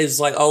with that, it's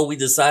like, oh, we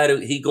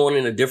decided he going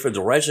in a different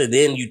direction.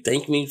 Then you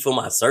thank me for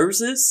my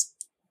services?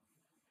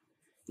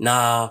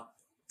 Nah,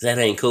 that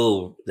ain't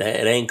cool.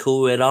 That ain't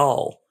cool at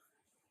all.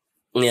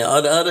 Yeah,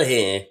 on the other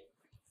hand,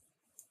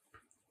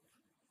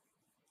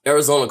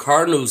 Arizona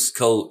Cardinals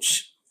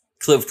coach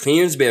Cliff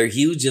Kingsbury,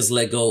 he was just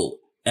let go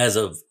as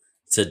of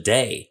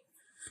today.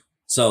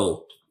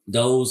 So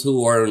those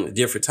who are in a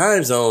different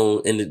time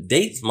zone and the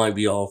dates might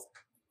be off,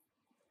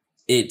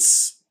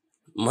 it's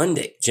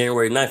Monday,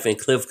 January 9th, and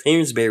Cliff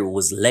Kingsbury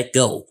was let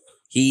go.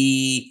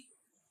 Even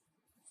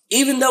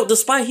though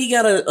despite he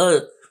got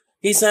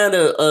he signed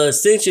a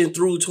extension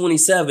through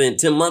 27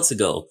 10 months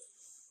ago.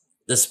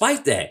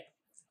 Despite that,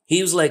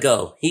 he was let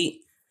go.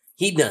 He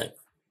done.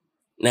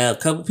 Now, a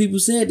couple people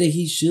said that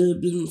he should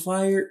have been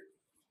fired.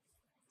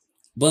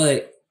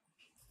 But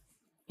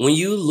when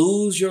you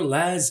lose your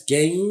last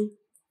game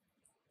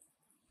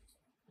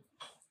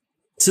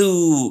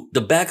to the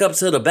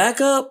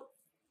backup,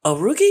 a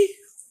rookie,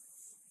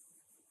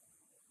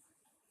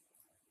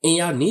 and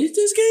y'all needed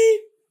this game?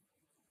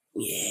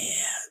 Yeah,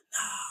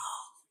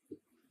 no.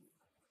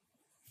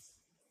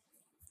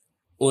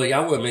 Well,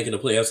 y'all weren't making the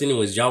playoffs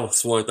anyways. Y'all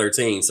was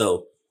 4-13,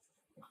 so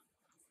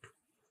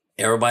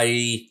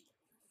everybody,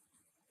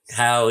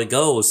 how it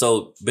goes.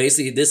 So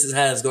basically, this is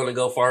how it's going to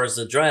go as far as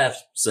the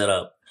draft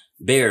setup.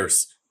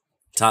 Bears,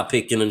 top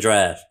pick in the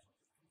draft.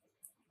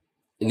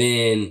 And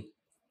then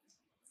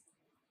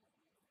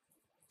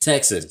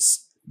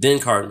Texans, then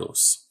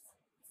Cardinals.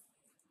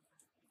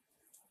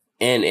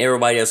 And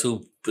everybody else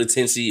who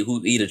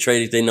either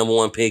traded their number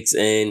one picks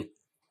and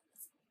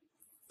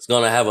it's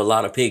going to have a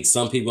lot of picks.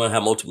 Some people going to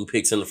have multiple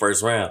picks in the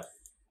first round.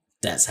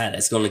 That's how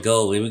that's going to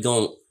go. And we're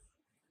going to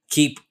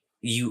keep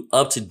you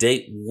up to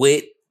date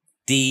with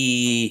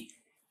the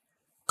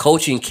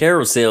coaching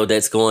carousel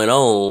that's going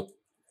on.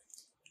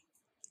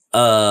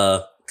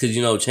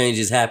 Because,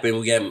 changes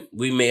happen.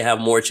 We may have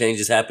more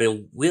changes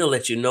happen. We'll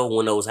let you know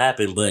when those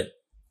happen. But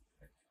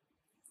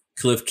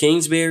Cliff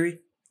Kingsbury,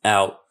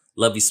 out.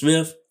 Lovie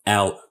Smith,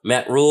 out.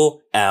 Matt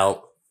Rule,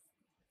 out.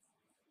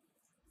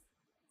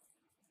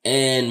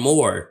 And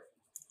more.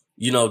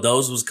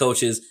 Those was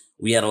coaches.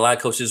 We had a lot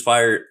of coaches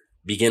fired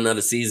beginning of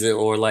the season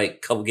or like a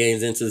couple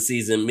games into the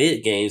season,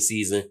 mid-game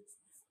season.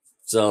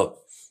 So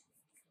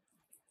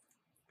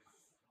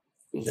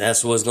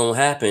that's what's going to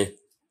happen.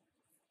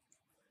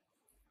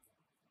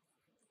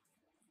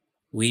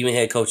 We even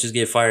had coaches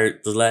get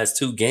fired the last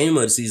two games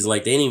of the season.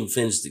 Like, they didn't even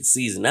finish the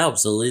season out.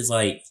 So it's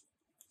like,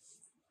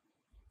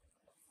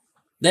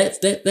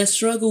 that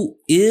struggle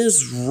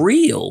is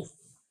real.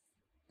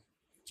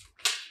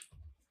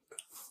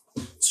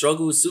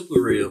 Struggle is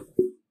super real.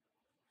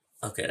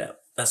 Okay,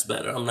 that's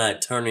better. I'm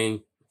not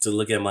turning to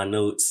look at my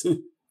notes.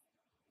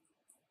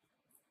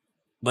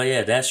 But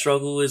yeah, that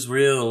struggle is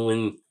real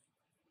when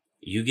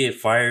you get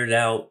fired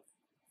out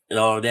and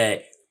all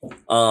that.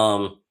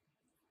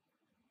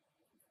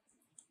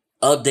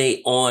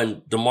 Update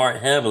on DeMar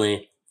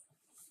Hamlin.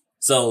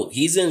 So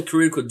he's in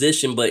critical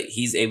condition, but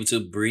he's able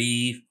to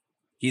breathe.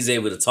 He's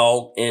able to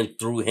talk, and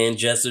through hand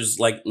gestures,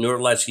 like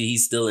neurologically,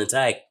 he's still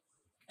intact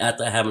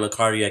after having a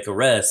cardiac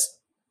arrest.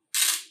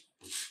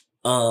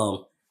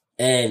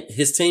 And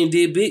his team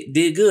did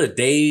good.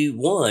 They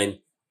won.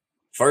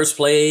 First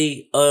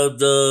play of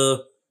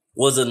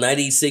was a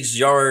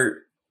 96-yard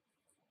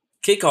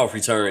kickoff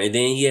return, and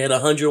then he had a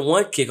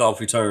 101 kickoff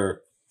return.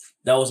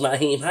 That was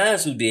Naheem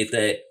Hines who did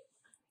that.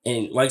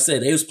 And like I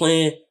said, they was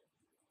playing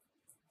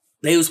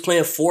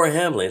for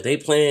Hamlin. They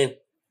playing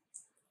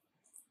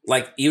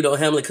like, even though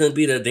Hamlin couldn't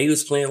be there, they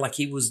was playing like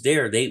he was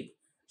there. They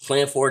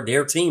playing for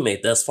their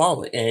teammate that's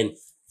fallen. And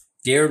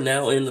they're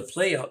now in the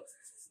playoff.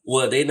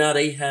 Well, they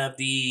have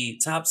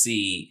the top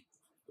seed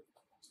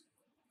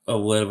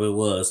or whatever it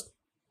was.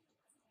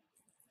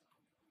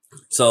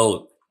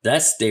 So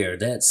that's there.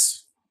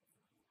 That's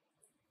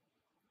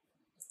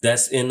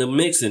in the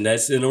mix and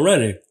that's in the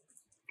running.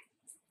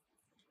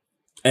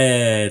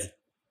 And it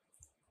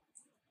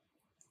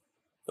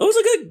was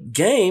a good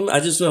game. I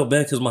just felt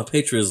bad because my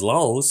Patriots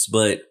lost,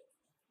 but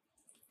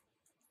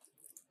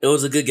it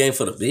was a good game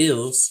for the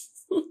Bills.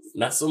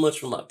 Not so much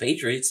for my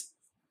Patriots.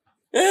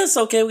 Yeah, it's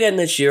okay. We got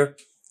next year.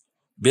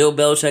 Bill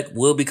Belichick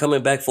will be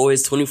coming back for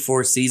his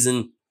 24th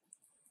season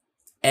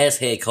as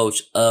head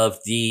coach of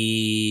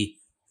the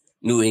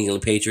New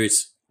England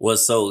Patriots. Well,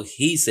 so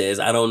he says.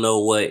 I don't know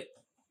what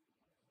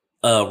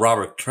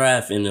Robert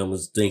Kraft and them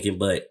was thinking,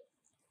 but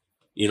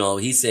you know,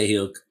 he said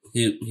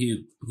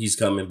he's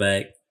coming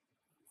back.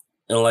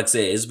 And like I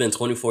said, it's been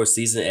 24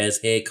 seasons as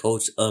head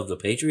coach of the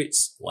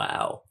Patriots.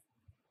 Wow.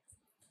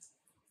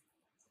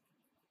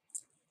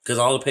 Because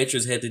all the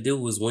Patriots had to do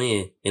was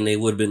win, and they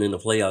would have been in the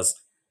playoffs.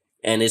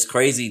 And it's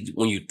crazy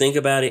when you think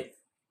about it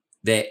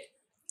that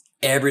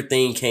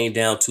everything came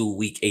down to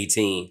week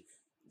 18.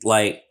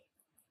 Like,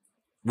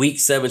 week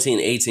 17,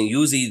 18,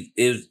 usually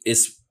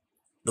it's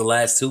the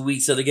last 2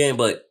 weeks of the game,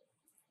 but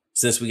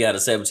since we got a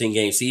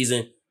 17-game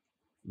season,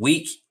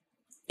 week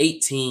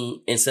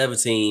 18 and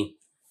 17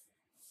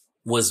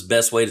 was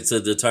best way to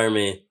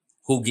determine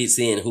who gets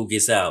in, who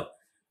gets out.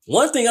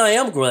 One thing I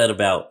am glad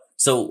about,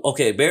 so,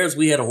 okay, Bears,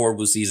 we had a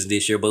horrible season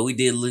this year, but we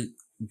did look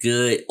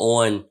good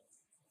on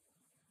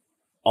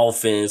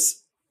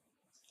offense.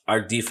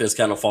 Our defense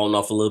kind of falling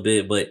off a little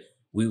bit, but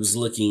we was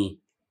looking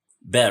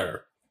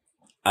better.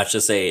 I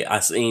should say, I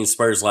seen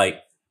Spurs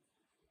like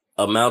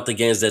amount of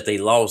games that they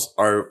lost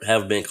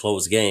have been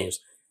close games.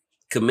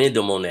 Commend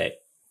them on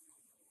that.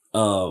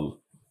 I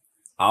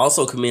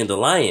also commend the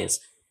Lions.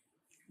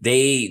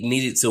 They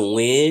needed to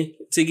win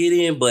to get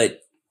in,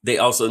 but they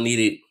also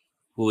needed,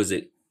 who was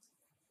it?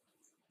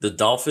 The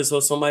Dolphins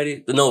or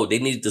somebody? No, they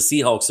needed the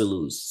Seahawks to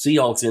lose.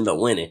 Seahawks ended up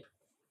winning.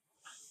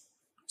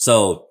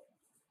 So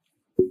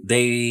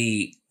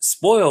they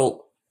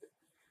spoiled,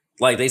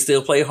 like they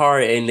still play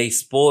hard and they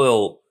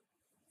spoiled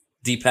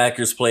the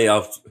Packers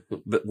playoff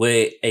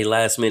with a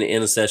last minute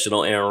interception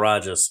on Aaron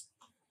Rodgers.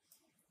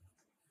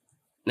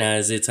 Now,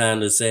 is it time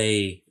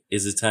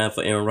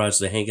for Aaron Rodgers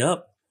to hang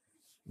up?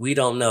 We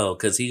don't know,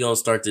 because he's going to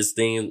start this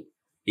thing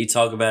he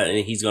talk about and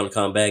he's going to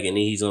come back and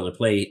then he's going to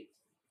play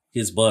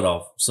his butt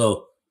off.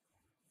 So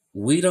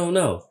we don't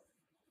know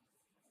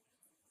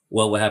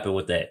what will happen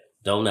with that.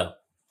 Don't know.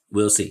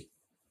 We'll see.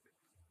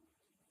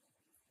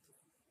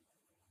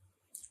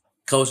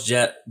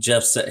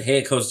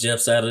 Head coach Jeff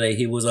Saturday,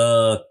 he was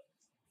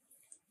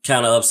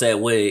kind of upset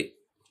with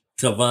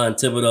Kayvon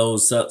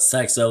Thibodeau's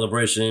sack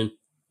celebration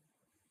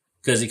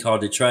because he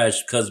called it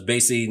trash. Because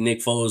basically Nick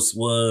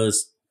Foles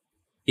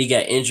he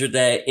got injured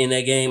in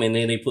that game, and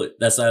then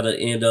that's how they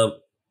end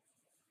up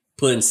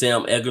putting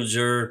Sam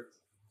Ehlinger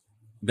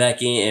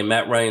back in and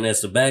Matt Ryan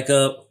as the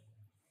backup.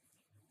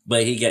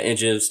 But he got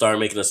injured and started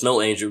making a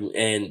snow angel,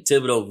 and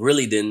Thibodeau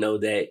really didn't know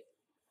that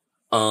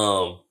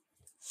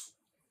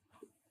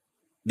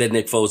that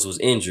Nick Foles was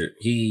injured.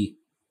 He,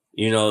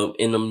 in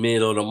the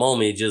middle of the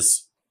moment,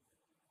 just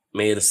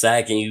made a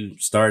sack and you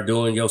start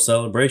doing your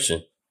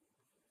celebration.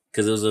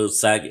 Because it was a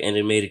sack and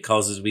it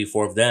causes to be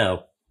fourth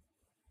down.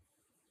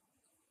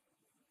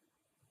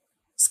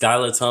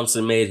 Skylar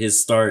Thompson made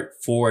his start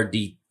for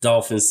the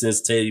Dolphins since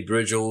Teddy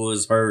Bridgewater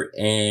was hurt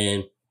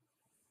and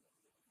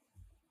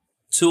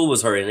Tua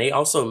was hurt. And they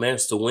also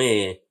managed to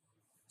win.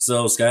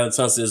 So Skylar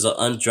Thompson is an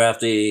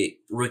undrafted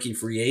rookie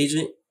free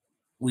agent.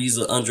 He's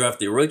an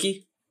undrafted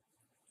rookie.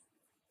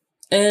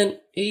 And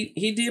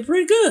he did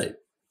pretty good.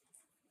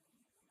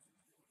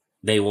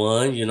 They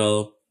won,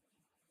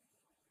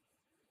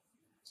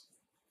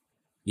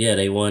 Yeah,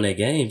 they won that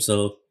game.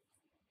 So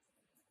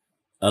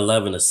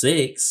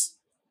 11-6.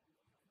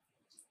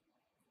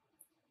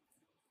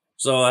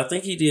 So I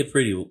think he did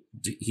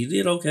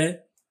okay.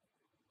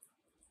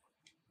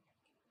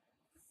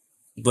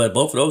 But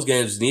both of those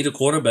games, neither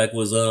quarterback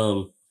was,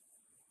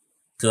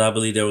 because I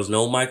believe there was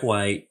no Mike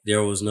White.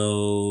 There was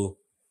no,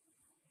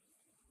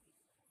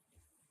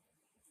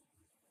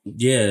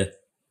 yeah.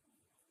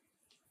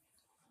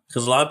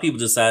 Because a lot of people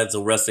decided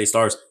to rest their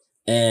stars.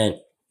 And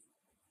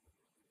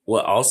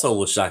what also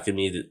was shocking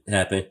me to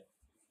happen,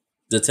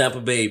 the Tampa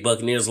Bay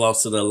Buccaneers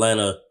lost to the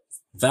Atlanta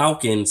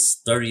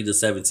Falcons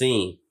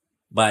 30-17.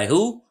 By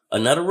who?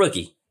 Another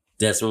rookie,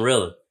 Desmond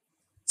Ridder.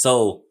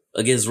 So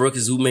against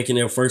rookies who making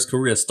their first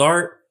career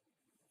start,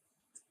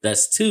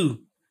 that's 2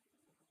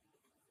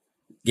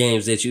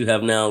 games that you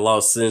have now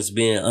lost since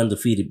being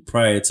undefeated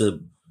prior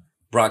to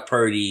Brock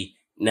Purdy,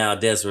 now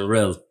Desmond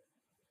Ridder.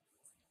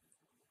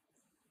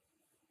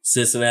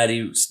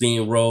 Cincinnati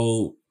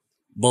steamrolled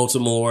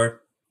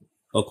Baltimore,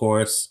 of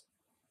course.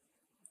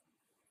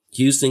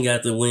 Houston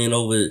got the win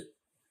over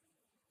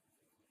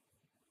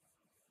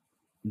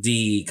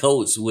the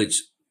Colts,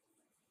 which,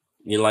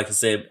 you know, like I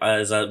said,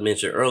 as I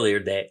mentioned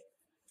earlier, that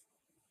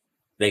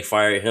they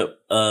fired him,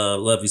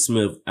 Lovie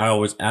Smith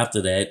hours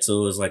after that.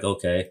 So it was like,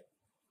 okay.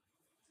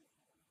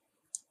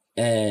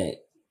 And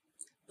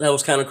that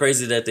was kind of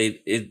crazy that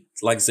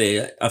like I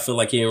said, I feel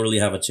like he didn't really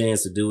have a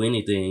chance to do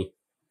anything.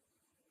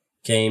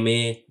 Came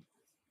in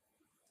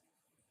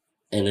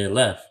and then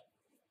left.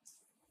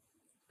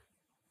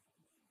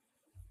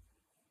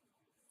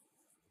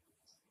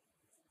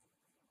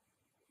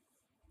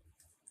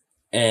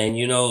 And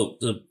you know,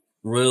 the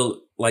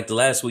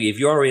last week, if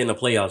you're already in the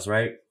playoffs,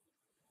 right?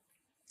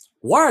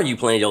 Why are you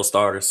playing your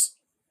starters?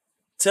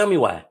 Tell me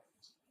why.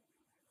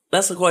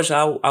 That's the question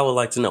I would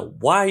like to know.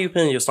 Why are you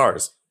playing your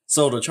starters?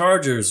 So the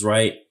Chargers,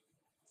 right?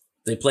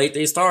 They played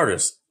their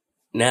starters.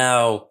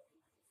 Now,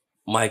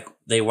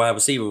 they wide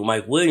receiver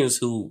Mike Williams,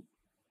 who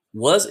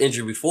was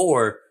injured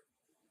before,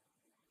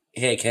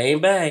 had came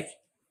back.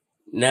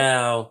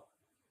 Now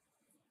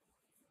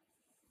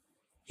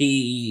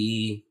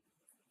he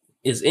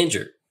is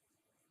injured.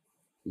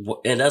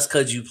 And that's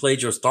because you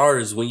played your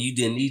starters when you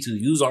didn't need to.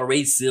 You was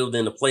already sealed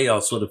in the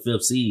playoffs for the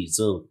 5th seed.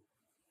 So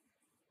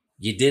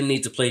you didn't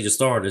need to play your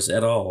starters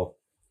at all.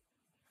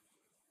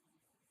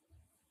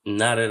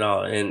 Not at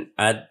all. And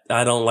I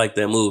don't like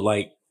that move.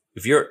 Like,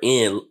 if you're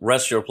in,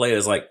 rest your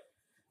players. Like,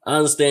 I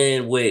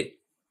understand with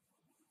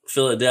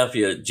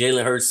Philadelphia,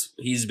 Jalen Hurts,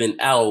 he's been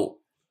out,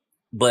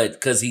 but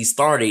because he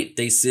started,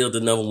 they sealed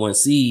the number 1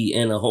 seed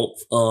and a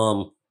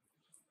home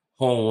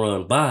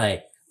run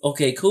bye.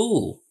 Okay,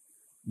 cool.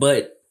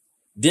 But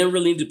didn't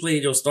really need to play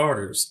your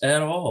starters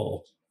at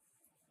all.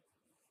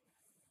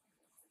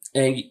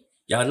 And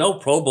y'all know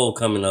Pro Bowl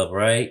coming up,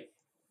 right?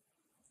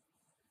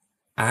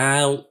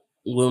 I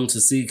want to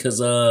see, because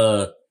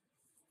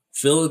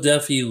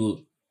Philadelphia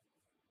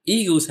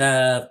Eagles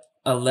have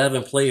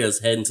 11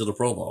 players heading to the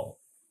Pro Bowl.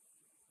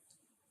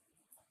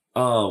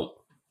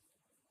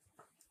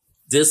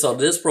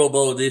 This Pro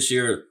Bowl this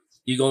year,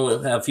 you're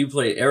gonna have a few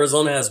players.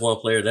 Arizona has 1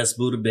 player, that's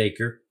Budda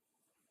Baker.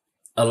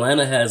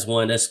 Atlanta has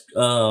 1, that's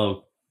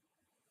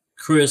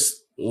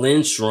Chris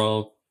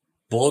Lindstrom.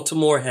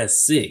 Baltimore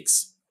has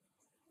 6.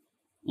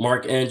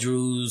 Mark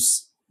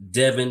Andrews,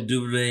 Devin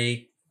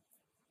Duvernay,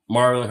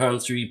 Marlon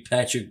Humphrey,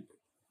 Patrick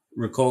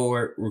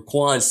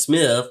Raquan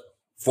Smith,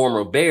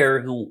 former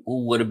Bear, who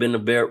would have been the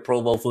Bear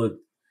Pro Bowl for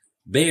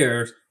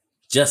Bears,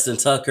 Justin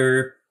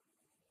Tucker.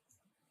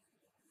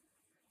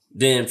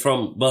 Then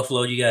from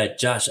Buffalo, you got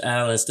Josh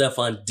Allen,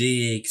 Stephon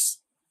Diggs,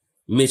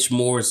 Mitch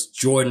Morse,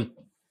 Jordan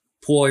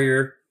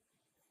Poyer.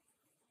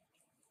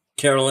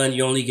 Carolina,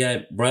 you only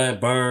got Brian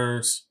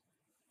Burns.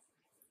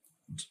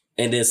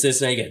 And then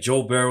Cincinnati, you got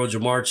Joe Burrow,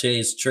 Jamar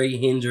Chase, Trey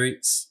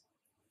Hendricks.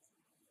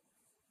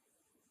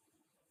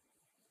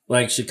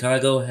 Like,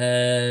 Chicago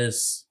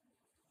has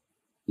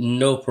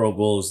no Pro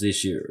Bowls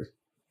this year,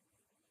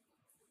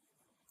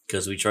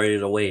 because we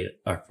traded away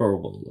our Pro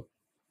Bowler.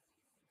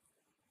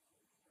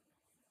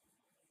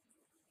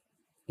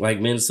 Like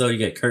Minnesota,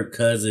 you got Kirk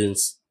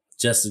Cousins,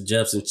 Justin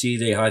Jefferson,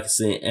 T.J.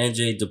 Hockenson,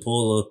 Anjay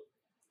DePola,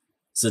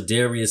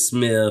 Zadarius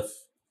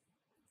Smith.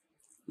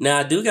 Now,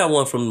 I do got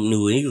one from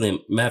New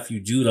England,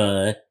 Matthew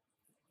Judon.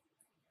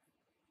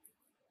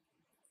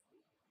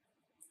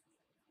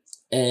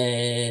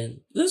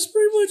 And that's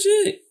pretty much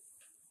it.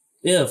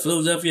 Yeah,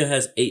 Philadelphia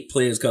has 8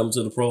 players coming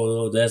to the Pro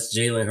Bowl. That's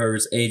Jalen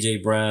Hurts, A.J.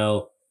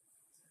 Brown,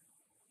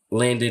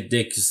 Landon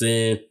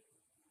Dickerson,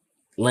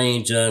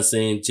 Lane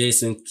Johnson,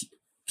 Jason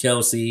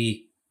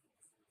Kelsey,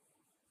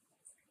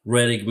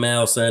 Reddick,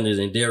 Miles Sanders,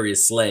 and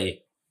Darius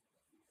Slay.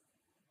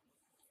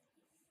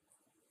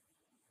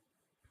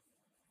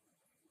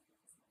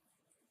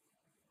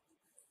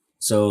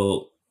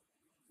 So,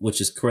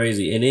 which is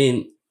crazy. And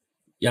then,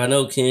 y'all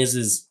know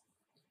Kansas,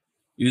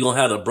 you're going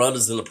to have the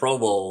brothers in the Pro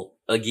Bowl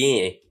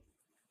again.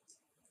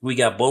 We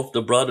got both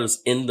the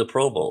brothers in the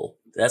Pro Bowl.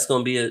 That's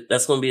going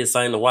to be a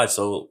sign to watch.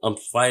 So I'm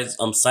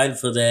excited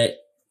for that,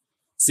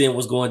 seeing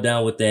what's going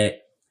down with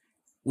that.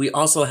 We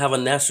also have a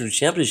national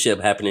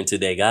championship happening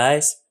today,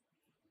 guys.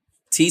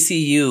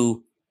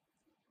 TCU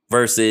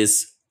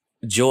versus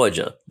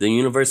Georgia, the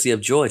University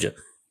of Georgia.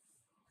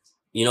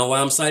 You know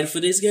why I'm excited for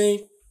this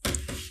game?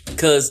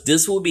 Because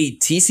this will be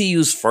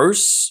TCU's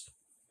first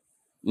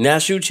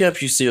national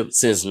championship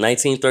since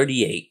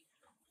 1938,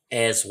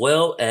 as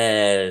well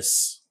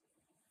as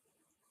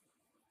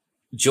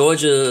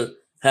Georgia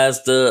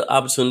has the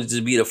opportunity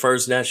to be the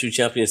first national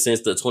champion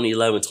since the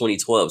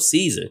 2011-2012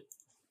 season.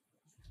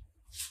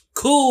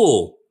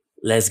 Cool.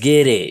 Let's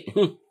get it.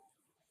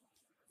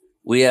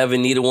 We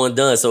haven't neither one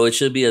done, so it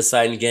should be an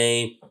exciting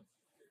game.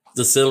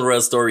 The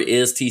Cinderella story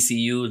is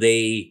TCU.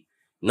 They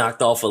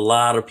knocked off a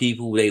lot of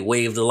people. They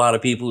waived a lot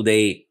of people.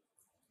 They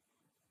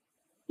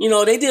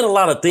did a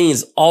lot of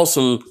things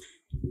awesome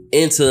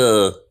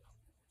into,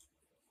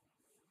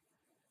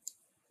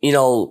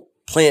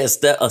 playing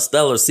a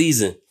stellar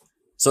season.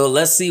 So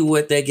let's see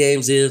what that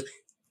games is.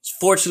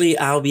 Fortunately,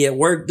 I'll be at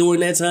work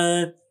during that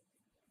time,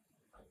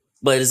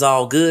 but it's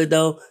all good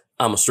though.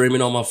 I'm going to stream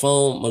it on my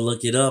phone. I'm going to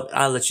look it up.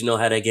 I'll let you know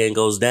how that game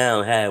goes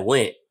down, how it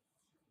went.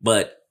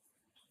 But,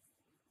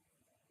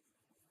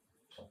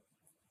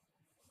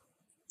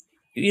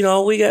 you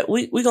know, we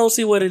going to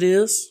see what it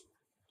is.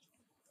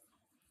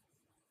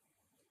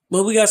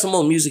 But we got some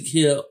more music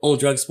here on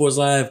Drug Sports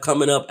Live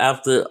coming up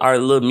after our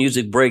little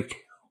music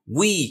break.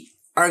 We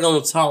are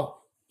going to talk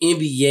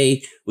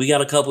NBA. We got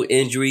a couple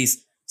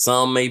injuries.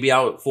 Some may be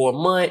out for a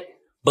month,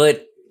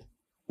 but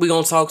we're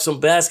going to talk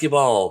some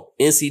basketball,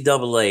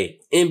 NCAA,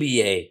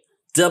 NBA,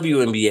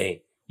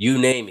 WNBA, you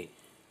name it.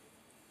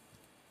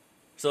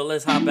 So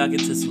let's hop back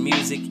into some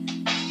music.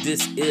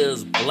 This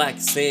is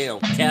Black Sam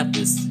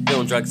Cactus here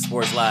on Drug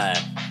Sports Live.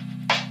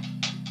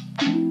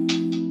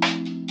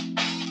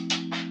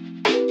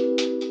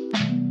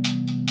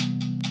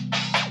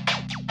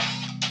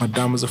 My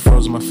diamonds are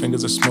frozen, my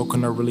fingers are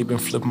smoking, I've really been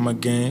flipping my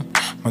game.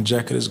 My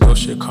jacket is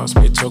ghost shit, cost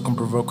me a token,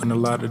 provoking a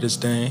lot of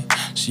disdain.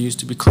 She used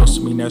to be close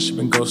to me, now she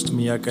been ghosting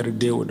me, I gotta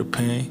deal with the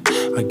pain.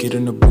 I get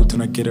in the booth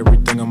and I get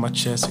everything on my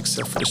chest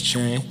except for this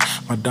chain.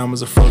 My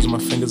diamonds are frozen, my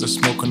fingers are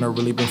smoking, I've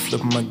really been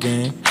flipping my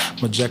game.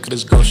 My jacket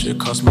is ghost shit,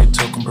 cost me a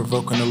token,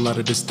 provoking a lot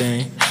of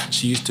disdain.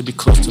 She used to be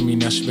close to me,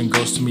 now she been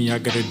ghosting me, I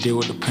gotta deal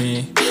with the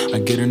pain. I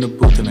get in the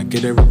booth and I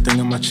get everything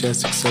on my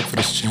chest except for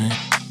this chain.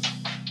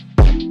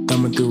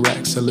 Thumbing through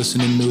racks, I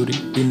listen to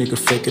Nudie. You nigga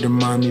fake it and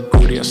mind me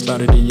booty. I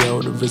slotted the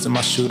yo to visit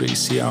my shooter. You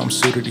see how I'm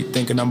suited, he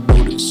thinking I'm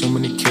booted. So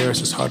many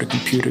carrots, it's hard to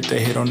compute it.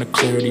 They hit on the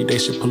clarity, they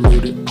should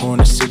pollute it. Pouring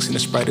a 6 and the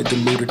Sprite is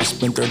diluted. It's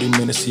been 30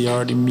 minutes, he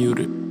already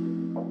muted.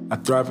 I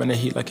thrive in the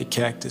heat like a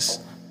cactus.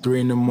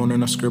 3 in the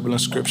morning, I'm scribbling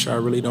scripture. I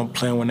really don't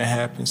plan when it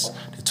happens.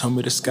 They told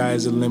me the sky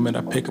is the limit.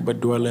 I pick up a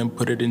dweller and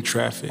put it in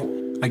traffic.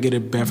 I get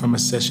it back from a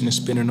session and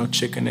spinning no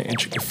chicken and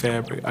intricate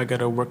fabric. I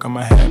gotta work on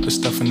my habits,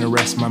 stuffing the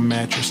rest of my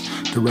mattress.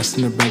 The rest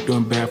in the bank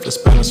doing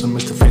backflips, balance on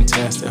Mr.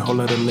 Fantastic. Whole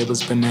lot of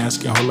labels been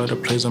asking, whole lot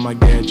of plays on my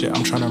gadget.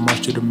 I'm trying to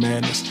march through the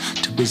madness,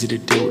 too busy to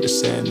deal with the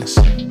sadness.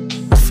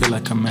 I feel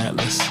like I'm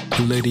Atlas,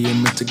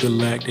 Palladium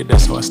intergalactic.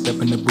 That's how I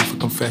step in the booth for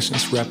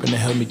confessions. Rapping to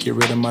help me get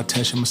rid of my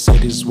tension.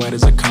 Mercedes is white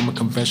as a common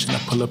convention. I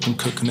pull up and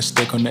cooking a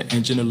steak on the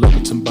engine. The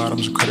Louboutin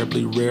bottoms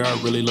incredibly rare. I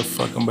really love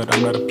fucking, but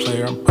I'm not a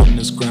player. I'm putting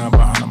this ground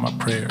behind all my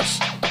prayers.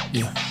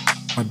 Yeah,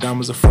 my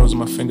diamonds are frozen,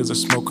 my fingers are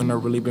smoking,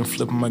 I've really been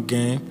flipping my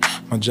game.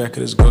 My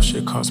jacket is ghost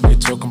shit, cost me a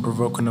token,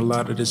 provoking a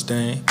lot of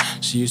disdain.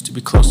 She used to be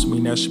close to me,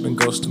 now she been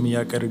ghosting me,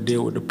 I gotta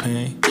deal with the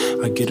pain.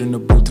 I get in the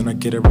booth and I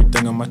get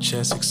everything on my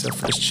chest except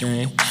for this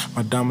chain.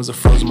 My diamonds are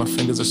frozen, my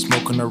fingers are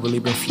smoking, I've really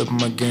been flipping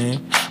my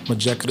game. My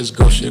jacket is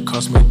ghost shit,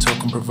 cost me a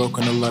token,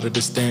 provoking a lot of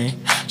disdain.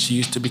 She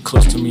used to be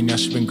close to me, now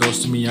she been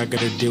ghosting me, I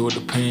gotta deal with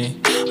the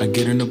pain. I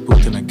get in the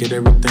booth and I get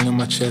everything on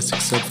my chest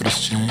except for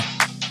this chain.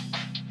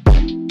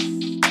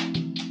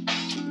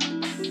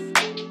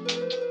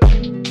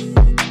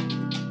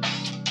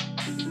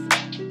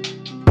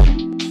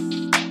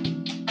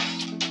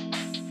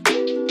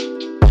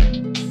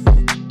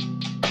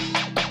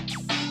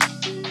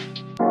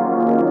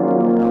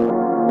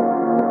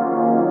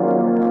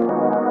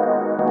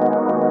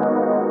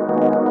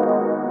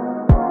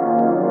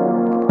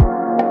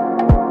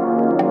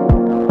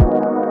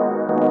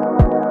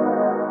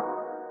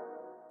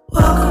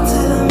 Welcome to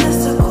the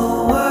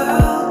mystical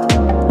world.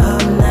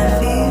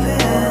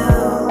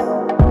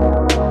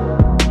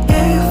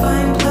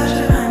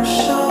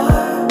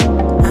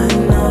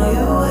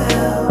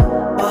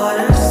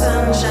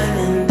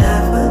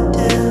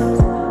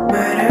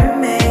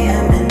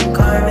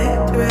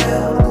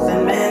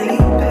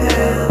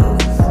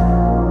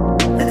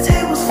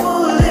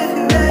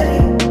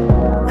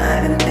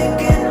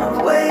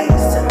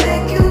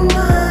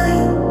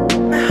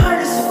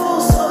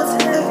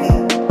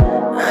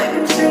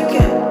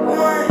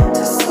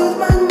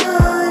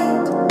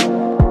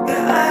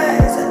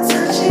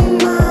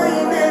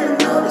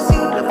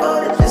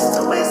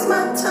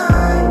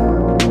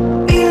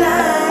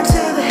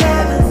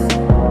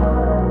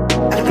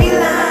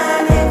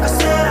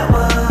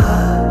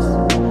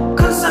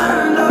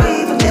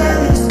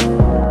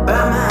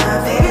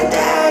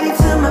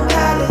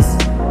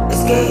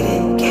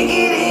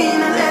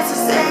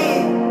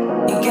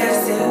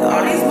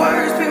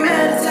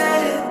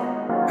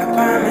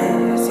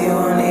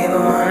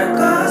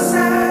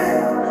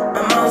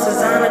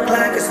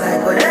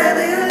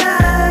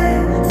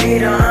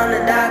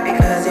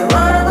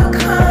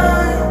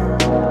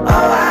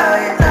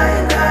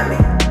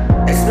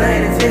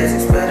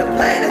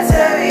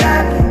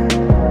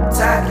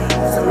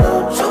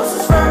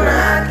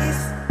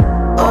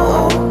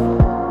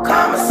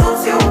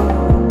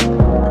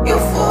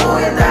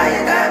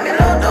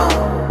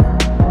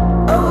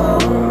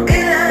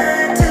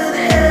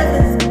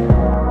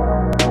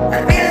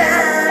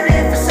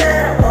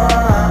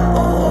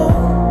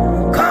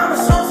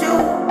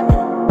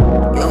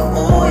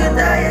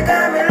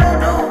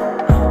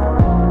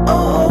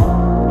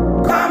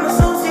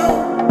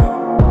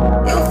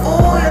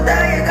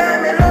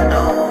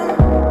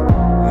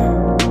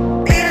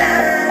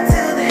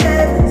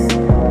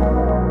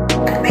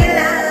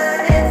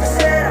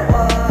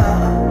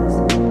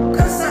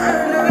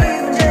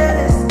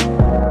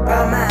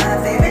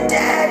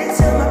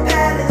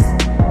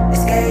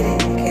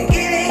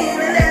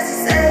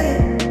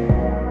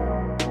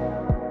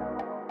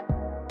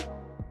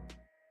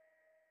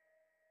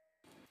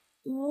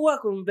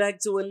 Welcome back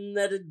to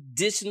another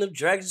edition of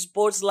Dragon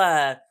Sports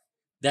Live.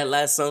 That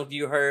last song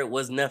you heard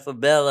was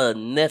Neffabella,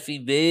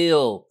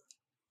 Neffyville.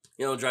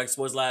 You know, Dragon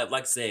Sports Live,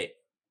 like I said,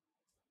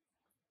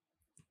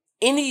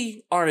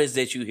 any artist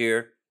that you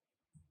hear,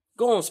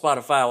 go on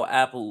Spotify or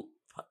Apple,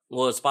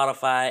 or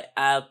Spotify,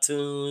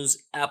 iTunes,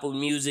 Apple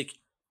Music,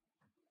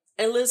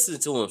 and listen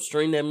to them.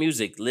 Stream their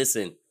music.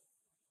 Listen.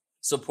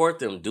 Support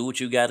them. Do what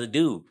you got to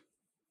do.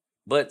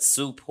 But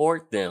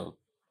support them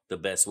the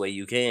best way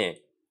you can.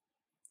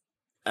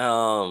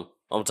 On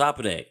top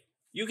of that,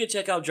 you can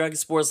check out Dragon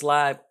Sports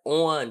Live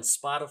on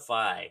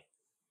Spotify,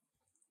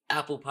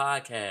 Apple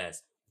Podcasts,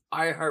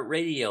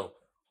 iHeartRadio,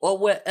 or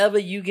wherever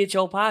you get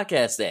your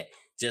podcast at.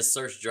 Just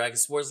search Dragon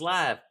Sports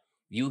Live.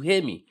 You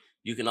hear me.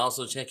 You can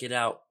also check it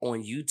out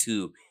on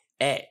YouTube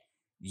at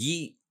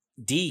DONPE1.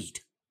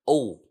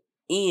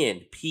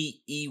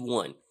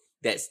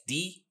 That's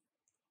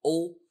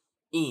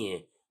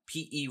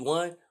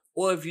DONPE1.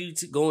 Or if you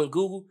go in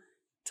Google,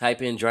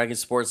 type in Dragon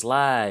Sports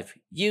Live,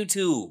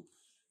 YouTube,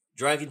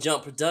 Dragon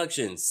Jump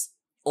Productions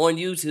on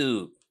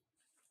YouTube.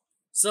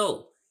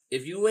 So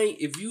if you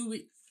ain't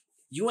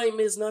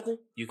missed nothing,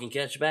 you can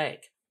catch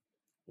back.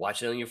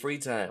 Watch it on your free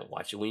time.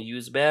 Watch it when you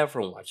use the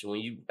bathroom. Watch it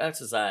when you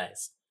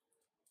exercise.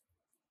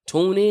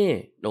 Tune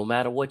in no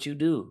matter what you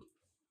do.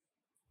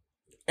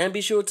 And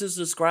be sure to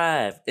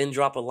subscribe and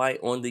drop a like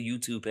on the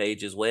YouTube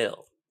page as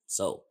well.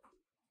 So,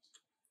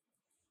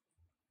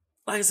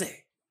 like I said,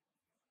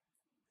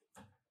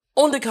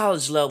 on the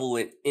college level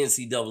in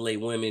NCAA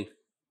women,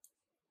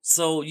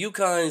 so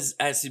UConn's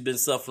actually been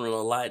suffering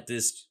a lot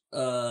this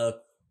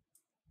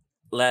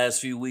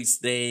last few weeks.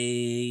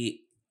 They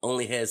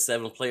only had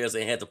 7 players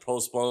and had to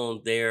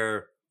postpone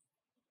their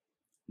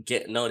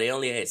they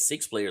only had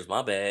 6 players,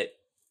 my bad.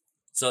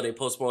 So they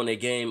postponed their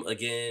game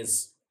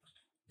against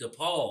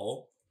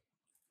DePaul.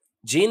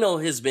 Gino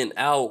has been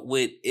out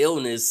with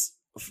illness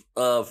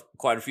of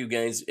quite a few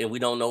games, and we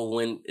don't know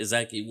when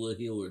exactly will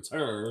he'll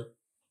return.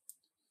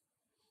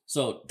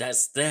 So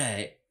that's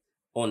that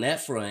on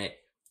that front.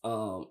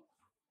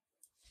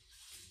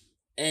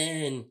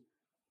 And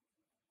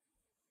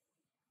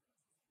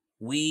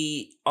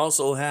we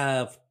also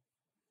have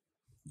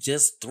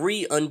just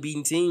 3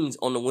 unbeaten teams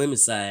on the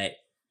women's side,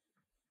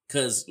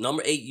 because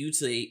number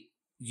 8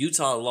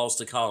 Utah lost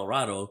to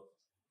Colorado,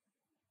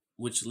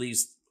 which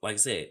leaves, like I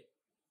said,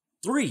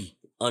 3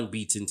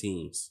 unbeaten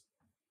teams.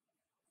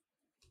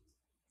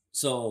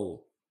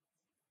 So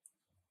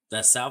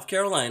that's South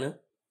Carolina,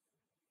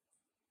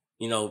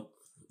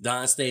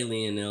 Don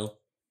Staley and them,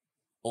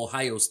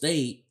 Ohio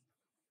State,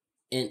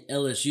 and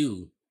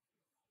LSU.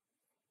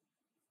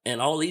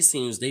 And all these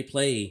teams, they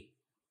play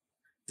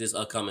this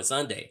upcoming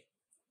Sunday.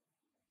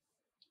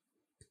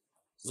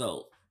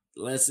 So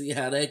let's see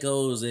how that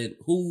goes and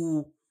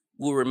who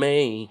will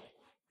remain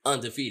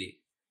undefeated.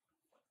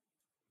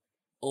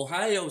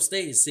 Ohio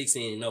State is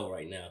 16-0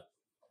 right now.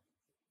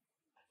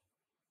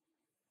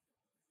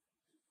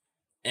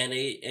 And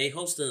they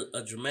host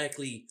a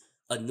dramatically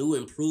a new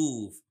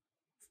improved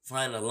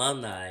Fine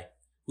Alumni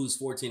who's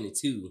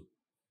 14-2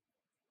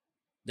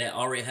 that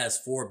already has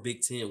 4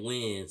 Big Ten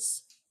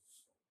wins,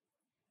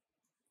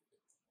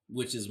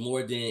 which is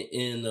more than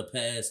in the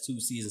past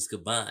 2 seasons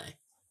combined.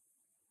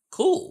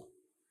 Cool.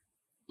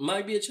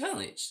 Might be a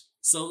challenge.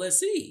 So let's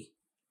see.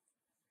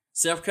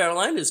 South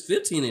Carolina is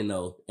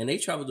 15-0, and they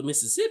travel to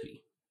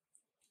Mississippi.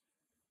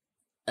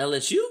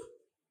 LSU,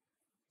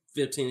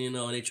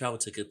 15-0, and they travel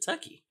to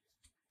Kentucky.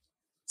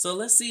 So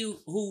let's see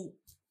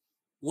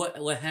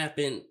what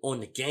happened on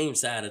the game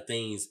side of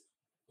things,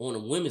 on the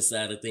women's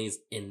side of things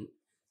in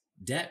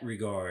that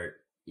regard.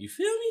 You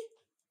feel me?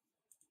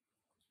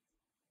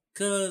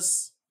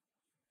 Because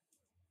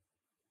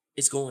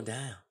it's going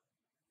down.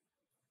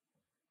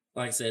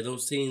 Like I said,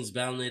 those teams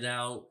battling it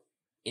out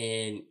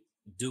and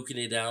duking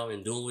it out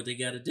and doing what they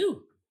got to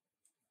do.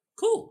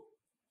 Cool.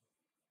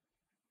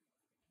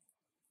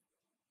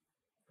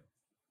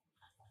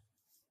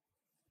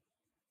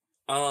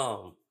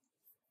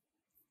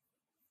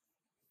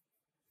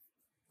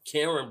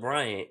 Karen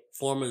Bryant,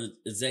 former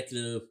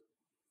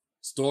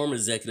Storm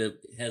executive,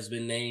 has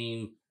been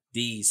named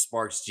the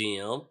Sparks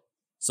GM.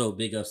 So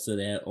big ups to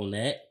that on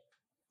that.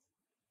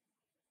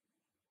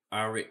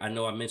 I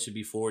know I mentioned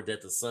before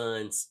that the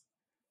Suns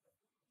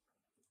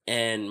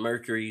and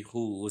Mercury,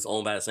 who was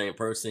owned by the same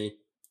person,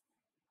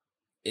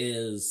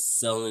 is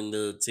selling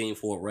the team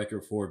for a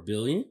record $4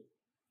 billion.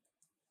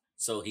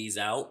 So he's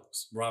out.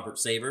 Robert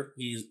Saber,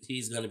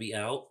 he's going to be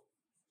out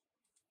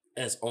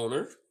as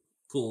owner.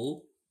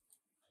 Cool.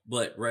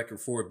 But record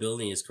 $4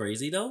 billion is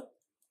crazy though.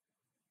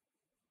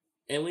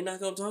 And we're not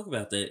going to talk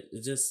about that.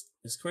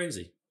 It's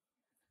crazy.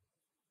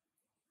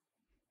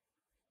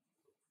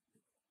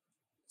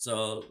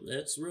 So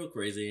that's real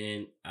crazy,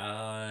 and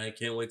I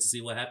can't wait to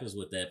see what happens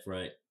with that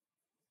front.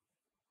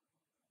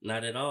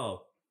 Not at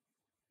all.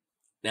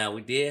 Now,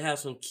 we did have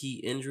some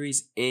key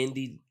injuries in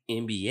the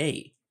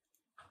NBA.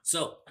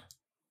 So,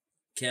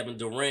 Kevin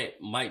Durant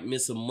might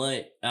miss a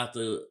month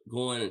after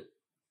going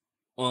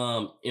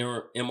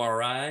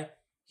MRI.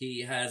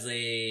 He has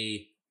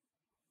a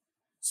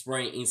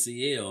sprained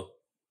ACL.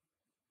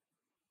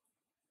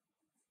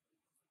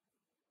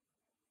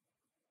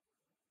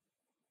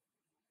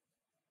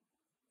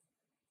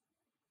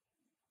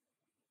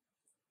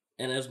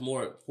 And that's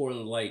more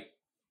important, like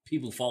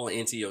people falling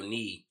into your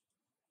knee,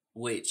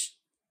 which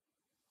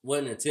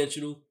wasn't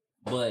intentional,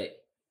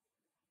 but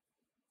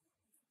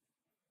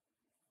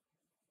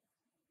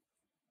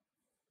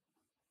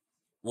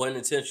wasn't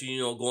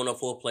intentional, going up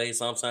for a play.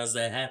 Sometimes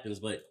that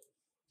happens, but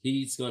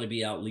he's going to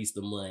be out at least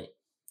a month.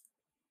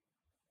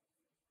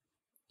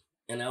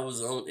 And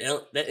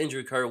that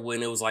injury occurred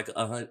when it was like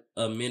a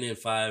minute and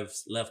 5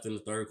 left in the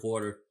third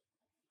quarter.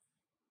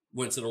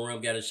 Went to the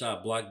rim, got a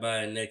shot blocked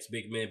by next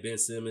big man Ben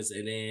Simmons,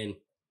 and then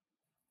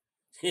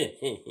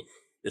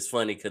it's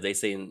funny because they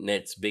say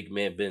next big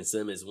man Ben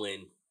Simmons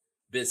when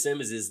Ben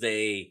Simmons is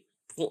a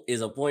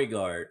point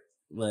guard,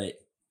 but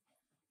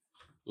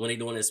when they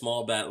doing a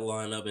small battle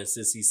lineup, and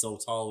since he's so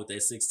tall with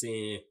that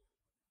 6'10"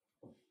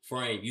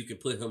 frame, you can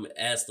put him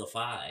as the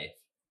 5.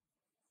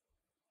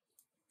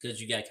 Because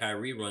you got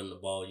Kyrie running the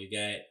ball, you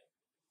got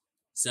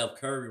Steph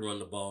Curry running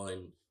the ball,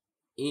 and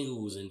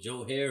Ingles and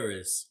Joe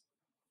Harris.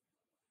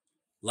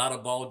 A lot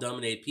of ball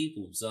dominated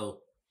people.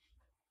 So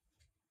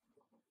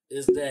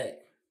it's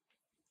that.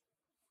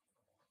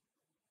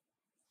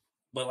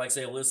 But like I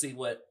said, we'll see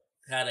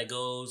how that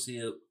goes.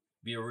 He'll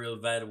be a real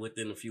vital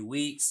within a few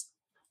weeks.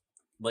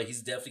 But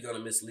he's definitely going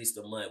to miss at least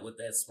a month with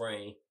that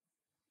sprain.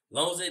 As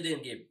long as it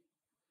didn't get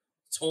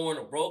torn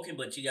or broken,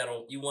 but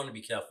you want to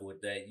be careful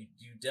with that.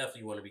 You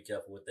definitely want to be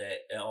careful with that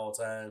at all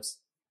times.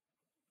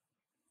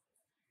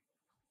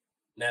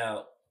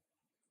 Now,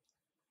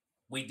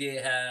 we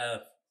did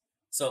have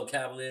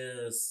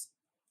Cavaliers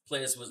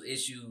players was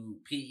issued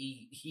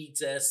PED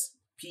test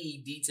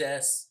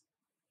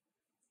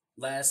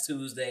last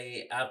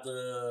Tuesday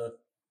after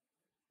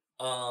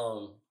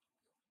I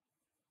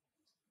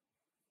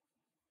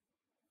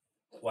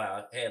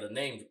had a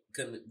name,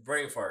 couldn't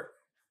brain fart.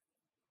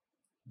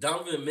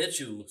 Donovan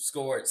Mitchell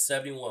scored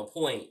 71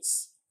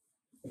 points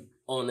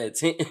on that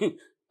team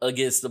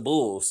against the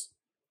Bulls.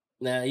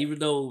 Now, even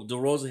though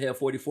DeRozan had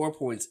 44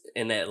 points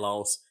in that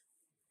loss,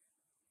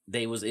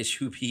 they was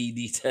issued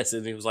PED tests,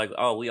 and it was like,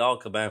 oh, we all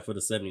combined for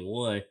the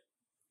 71.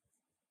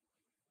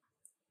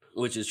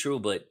 Which is true,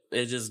 but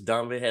it's just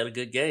Donovan had a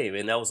good game,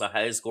 and that was the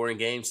highest scoring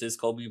game since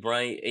Kobe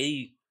Bryant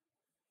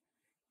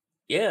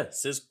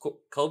since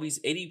Kobe's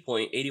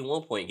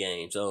 81 point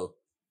game. So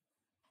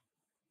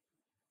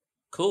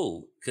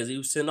cool, because he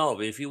was 10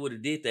 off. If he would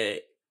have did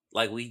that,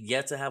 like, we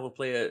yet to have a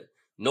player,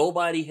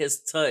 nobody has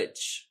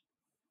touched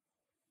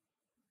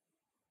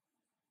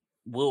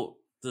Wilt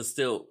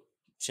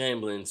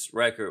Chamberlain's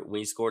record when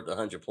he scored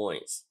 100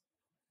 points.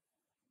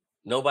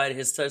 Nobody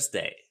has touched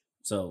that.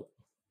 So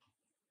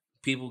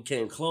people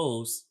came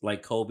close,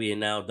 like Kobe and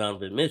now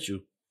Donovan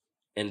Mitchell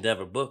and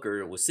Devin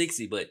Booker with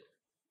 60, but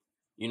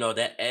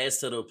that adds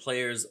to the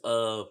players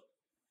of,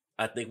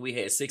 I think we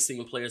had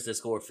 16 players that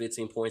scored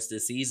 15 points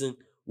this season,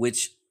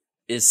 which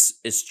is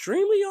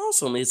extremely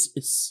awesome.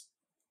 It's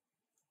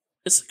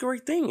a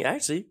great thing,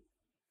 actually.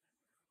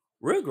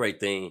 Real great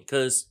thing,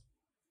 because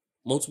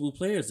multiple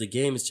players, the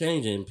game is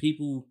changing.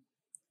 People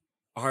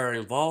are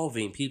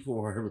evolving. People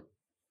are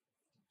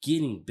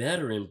getting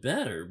better and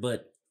better.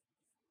 But,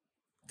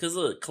 because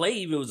look, Clay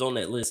even was on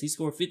that list. He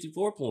scored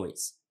 54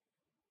 points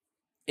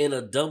in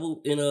a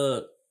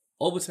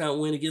overtime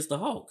win against the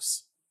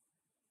Hawks.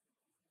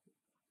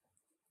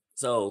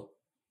 So,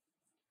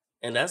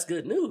 and that's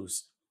good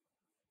news.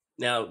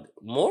 Now,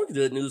 more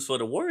good news for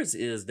the Warriors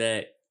is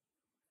that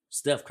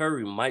Steph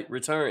Curry might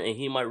return, and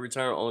he might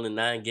return on a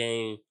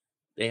 9-game.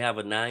 They have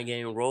a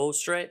 9-game road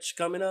stretch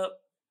coming up.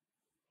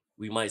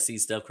 We might see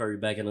Steph Curry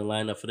back in the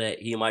lineup for that.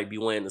 He might be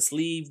wearing the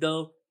sleeve,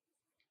 though.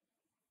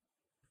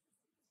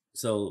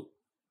 So,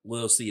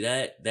 we'll see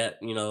that. It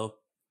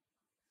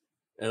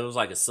was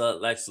like a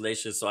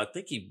subluxation, so I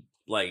think he,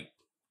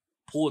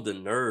 pulled the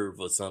nerve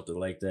or something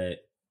like that.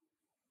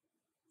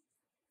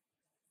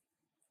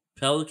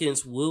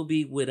 Pelicans will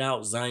be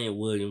without Zion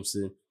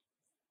Williamson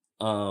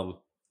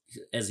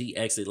as he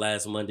exited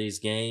last Monday's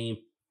game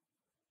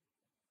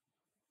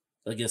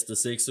against the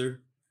Sixers.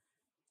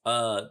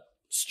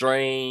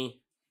 Hamstring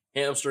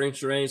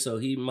strain, so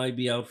he might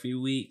be out a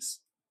few weeks.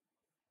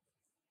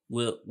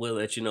 We'll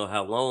let you know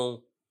how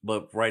long,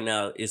 but right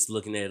now it's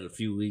looking at a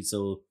few weeks.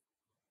 So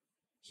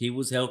he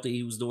was healthy,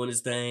 he was doing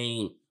his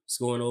thing,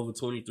 scoring over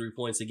 23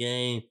 points a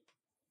game.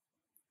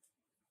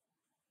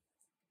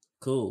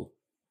 Cool.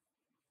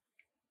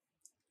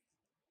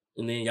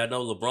 And then y'all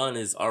know LeBron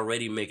is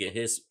already making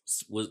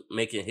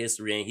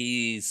history, and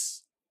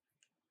he's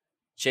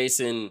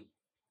chasing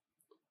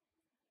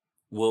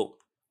Wilt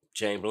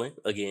Chamberlain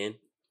again.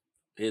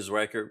 His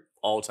record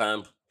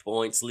all-time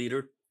points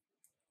leader.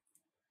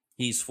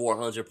 He's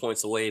 400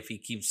 points away. If he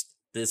keeps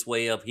this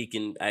way up, he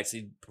can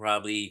actually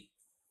probably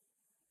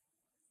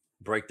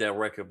break that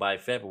record by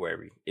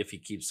February if he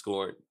keeps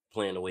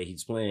playing the way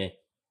he's playing.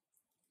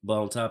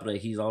 But on top of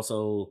that, he's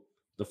also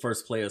the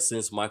first player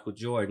since Michael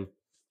Jordan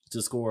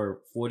to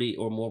score 40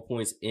 or more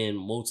points in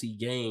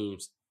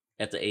multi-games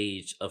at the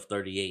age of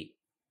 38.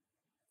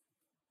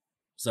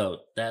 So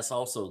that's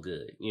also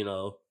good, you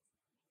know.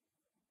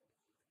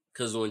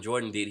 Because when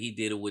Jordan did, he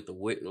did it with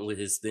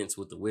his stints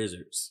with the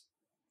Wizards.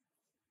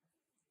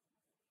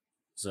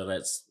 So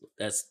that's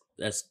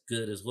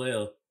good as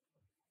well.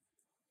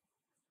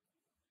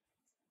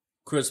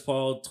 Chris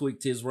Paul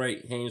tweaked his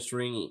right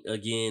hamstring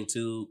again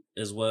too,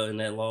 as well in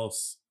that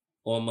loss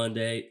on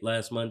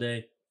last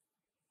Monday.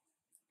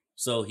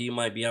 So he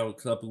might be out in a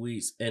couple of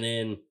weeks. And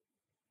then,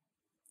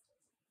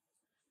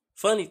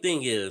 funny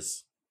thing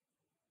is,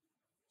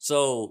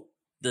 so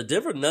the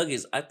Denver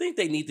Nuggets, I think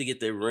they need to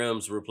get their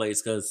rims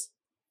replaced because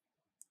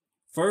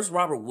first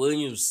Robert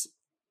Williams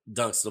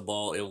dunks the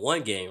ball in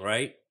one game,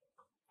 right?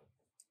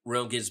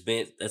 Rim gets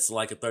bent. That's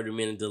like a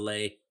 30-minute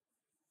delay.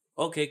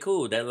 Okay,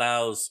 cool. That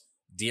allows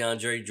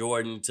DeAndre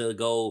Jordan to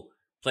go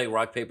play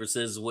rock, paper,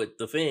 scissors with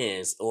the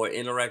fans or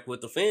interact with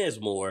the fans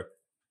more.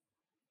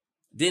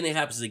 Then it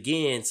happens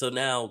again. So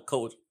now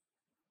Coach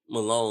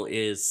Malone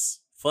is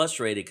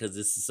frustrated because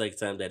this is the second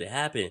time that it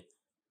happened.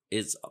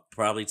 It's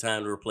probably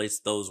time to replace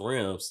those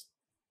rims.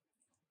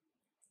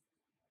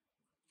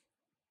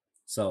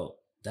 So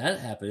that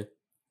happened.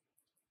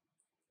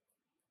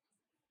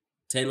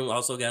 Tatum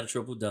also got a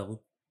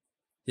triple-double.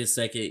 His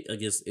second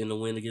in the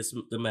win against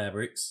the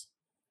Mavericks.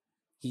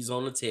 He's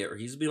on the tear.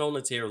 He's been on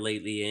the tear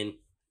lately, and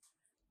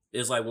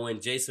it's like when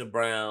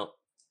Jalen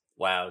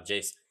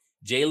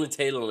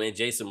Tatum and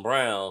Jason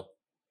Brown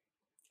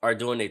are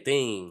doing their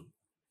thing.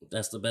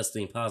 That's the best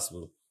thing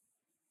possible.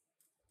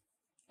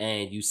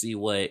 And you see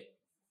what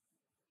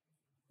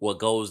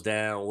goes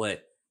down,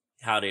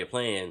 how they're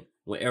playing.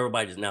 When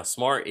everybody's now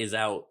Smart is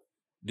out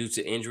due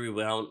to injury,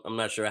 but I'm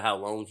not sure how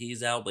long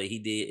he's out, but he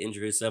did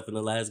injure himself in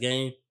the last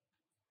game.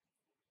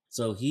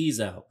 So he's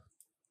out.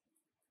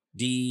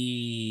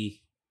 The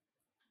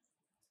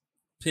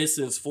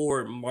Pistons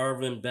forward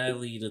Marvin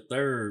Bagley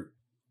III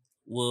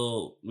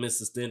will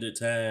miss extended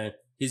time.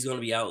 He's going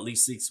to be out at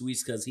least 6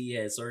 weeks because he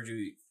had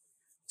surgery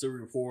to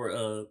report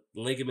a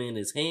ligament in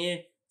his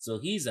hand. So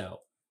he's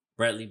out.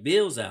 Bradley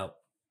Beal's out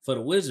for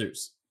the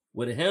Wizards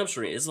with a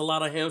hamstring. It's a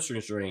lot of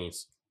hamstring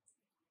strains.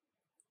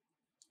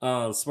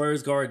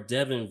 Spurs guard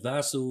Devin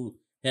Vassell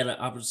had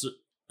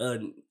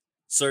an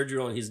surgery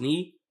on his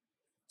knee.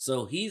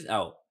 So he's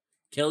out.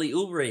 Kelly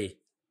Oubre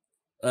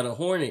of the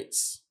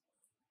Hornets,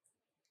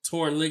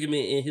 torn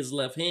ligament in his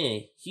left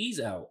hand. He's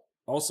out.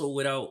 Also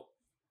without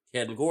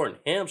Kevin Gordon,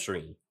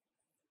 hamstring.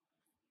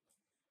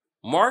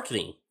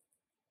 Marketing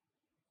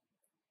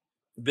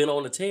been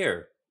on a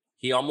tear.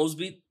 They almost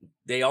beat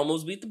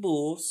the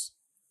Bulls,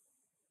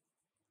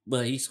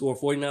 but he scored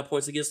 49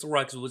 points against the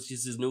Rockets, which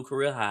is his new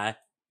career high.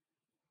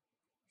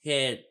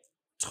 Had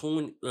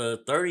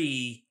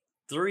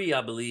 33,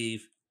 I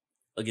believe,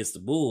 against the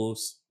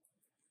Bulls.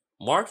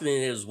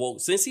 Marketing has woke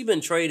since he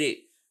been traded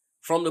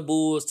from the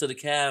Bulls to the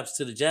Cavs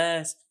to the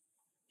Jazz.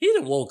 He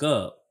done woke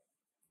up,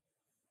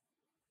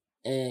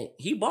 and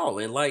he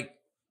balling. Like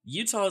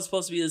Utah is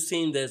supposed to be this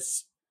team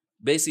that's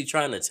basically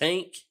trying to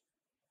tank,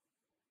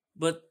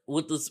 but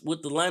with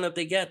the lineup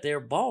they got, they're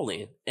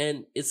balling,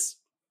 and it's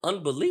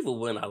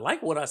unbelievable. And I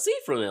like what I see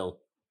from them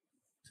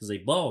because they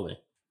balling.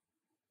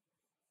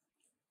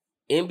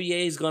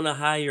 NBA is gonna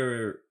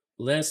hire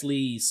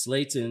Leslie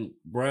Slayton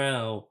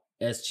Brown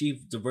as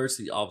Chief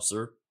Diversity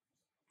Officer.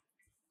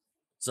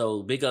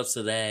 So big ups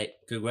to that.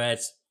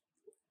 Congrats.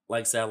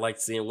 Like I said, I like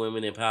seeing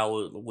women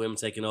empowered, women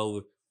taking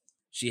over.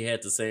 She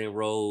had the same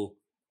role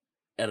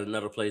at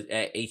another place,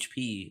 at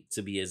HP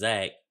to be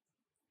exact.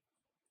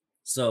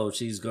 So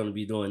she's going to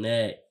be doing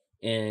that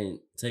and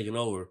taking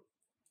over.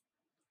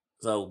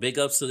 So big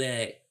ups to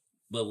that.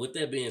 But with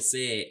that being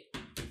said,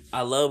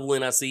 I love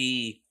when I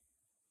see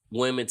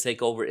women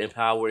take over in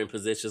power in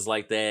positions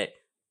like that,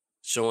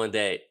 showing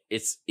that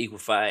it's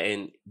equified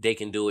and they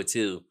can do it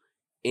too.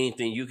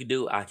 Anything you can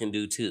do, I can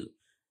do too.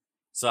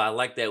 So I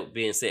like that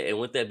being said. And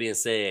with that being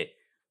said,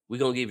 we're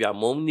going to give y'all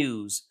more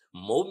news,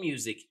 more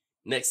music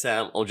next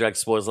time on Dragon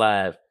Sports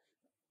Live.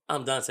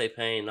 I'm Dante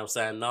Payne. I'm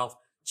signing off,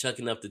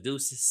 chucking up the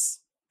deuces.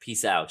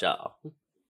 Peace out, y'all.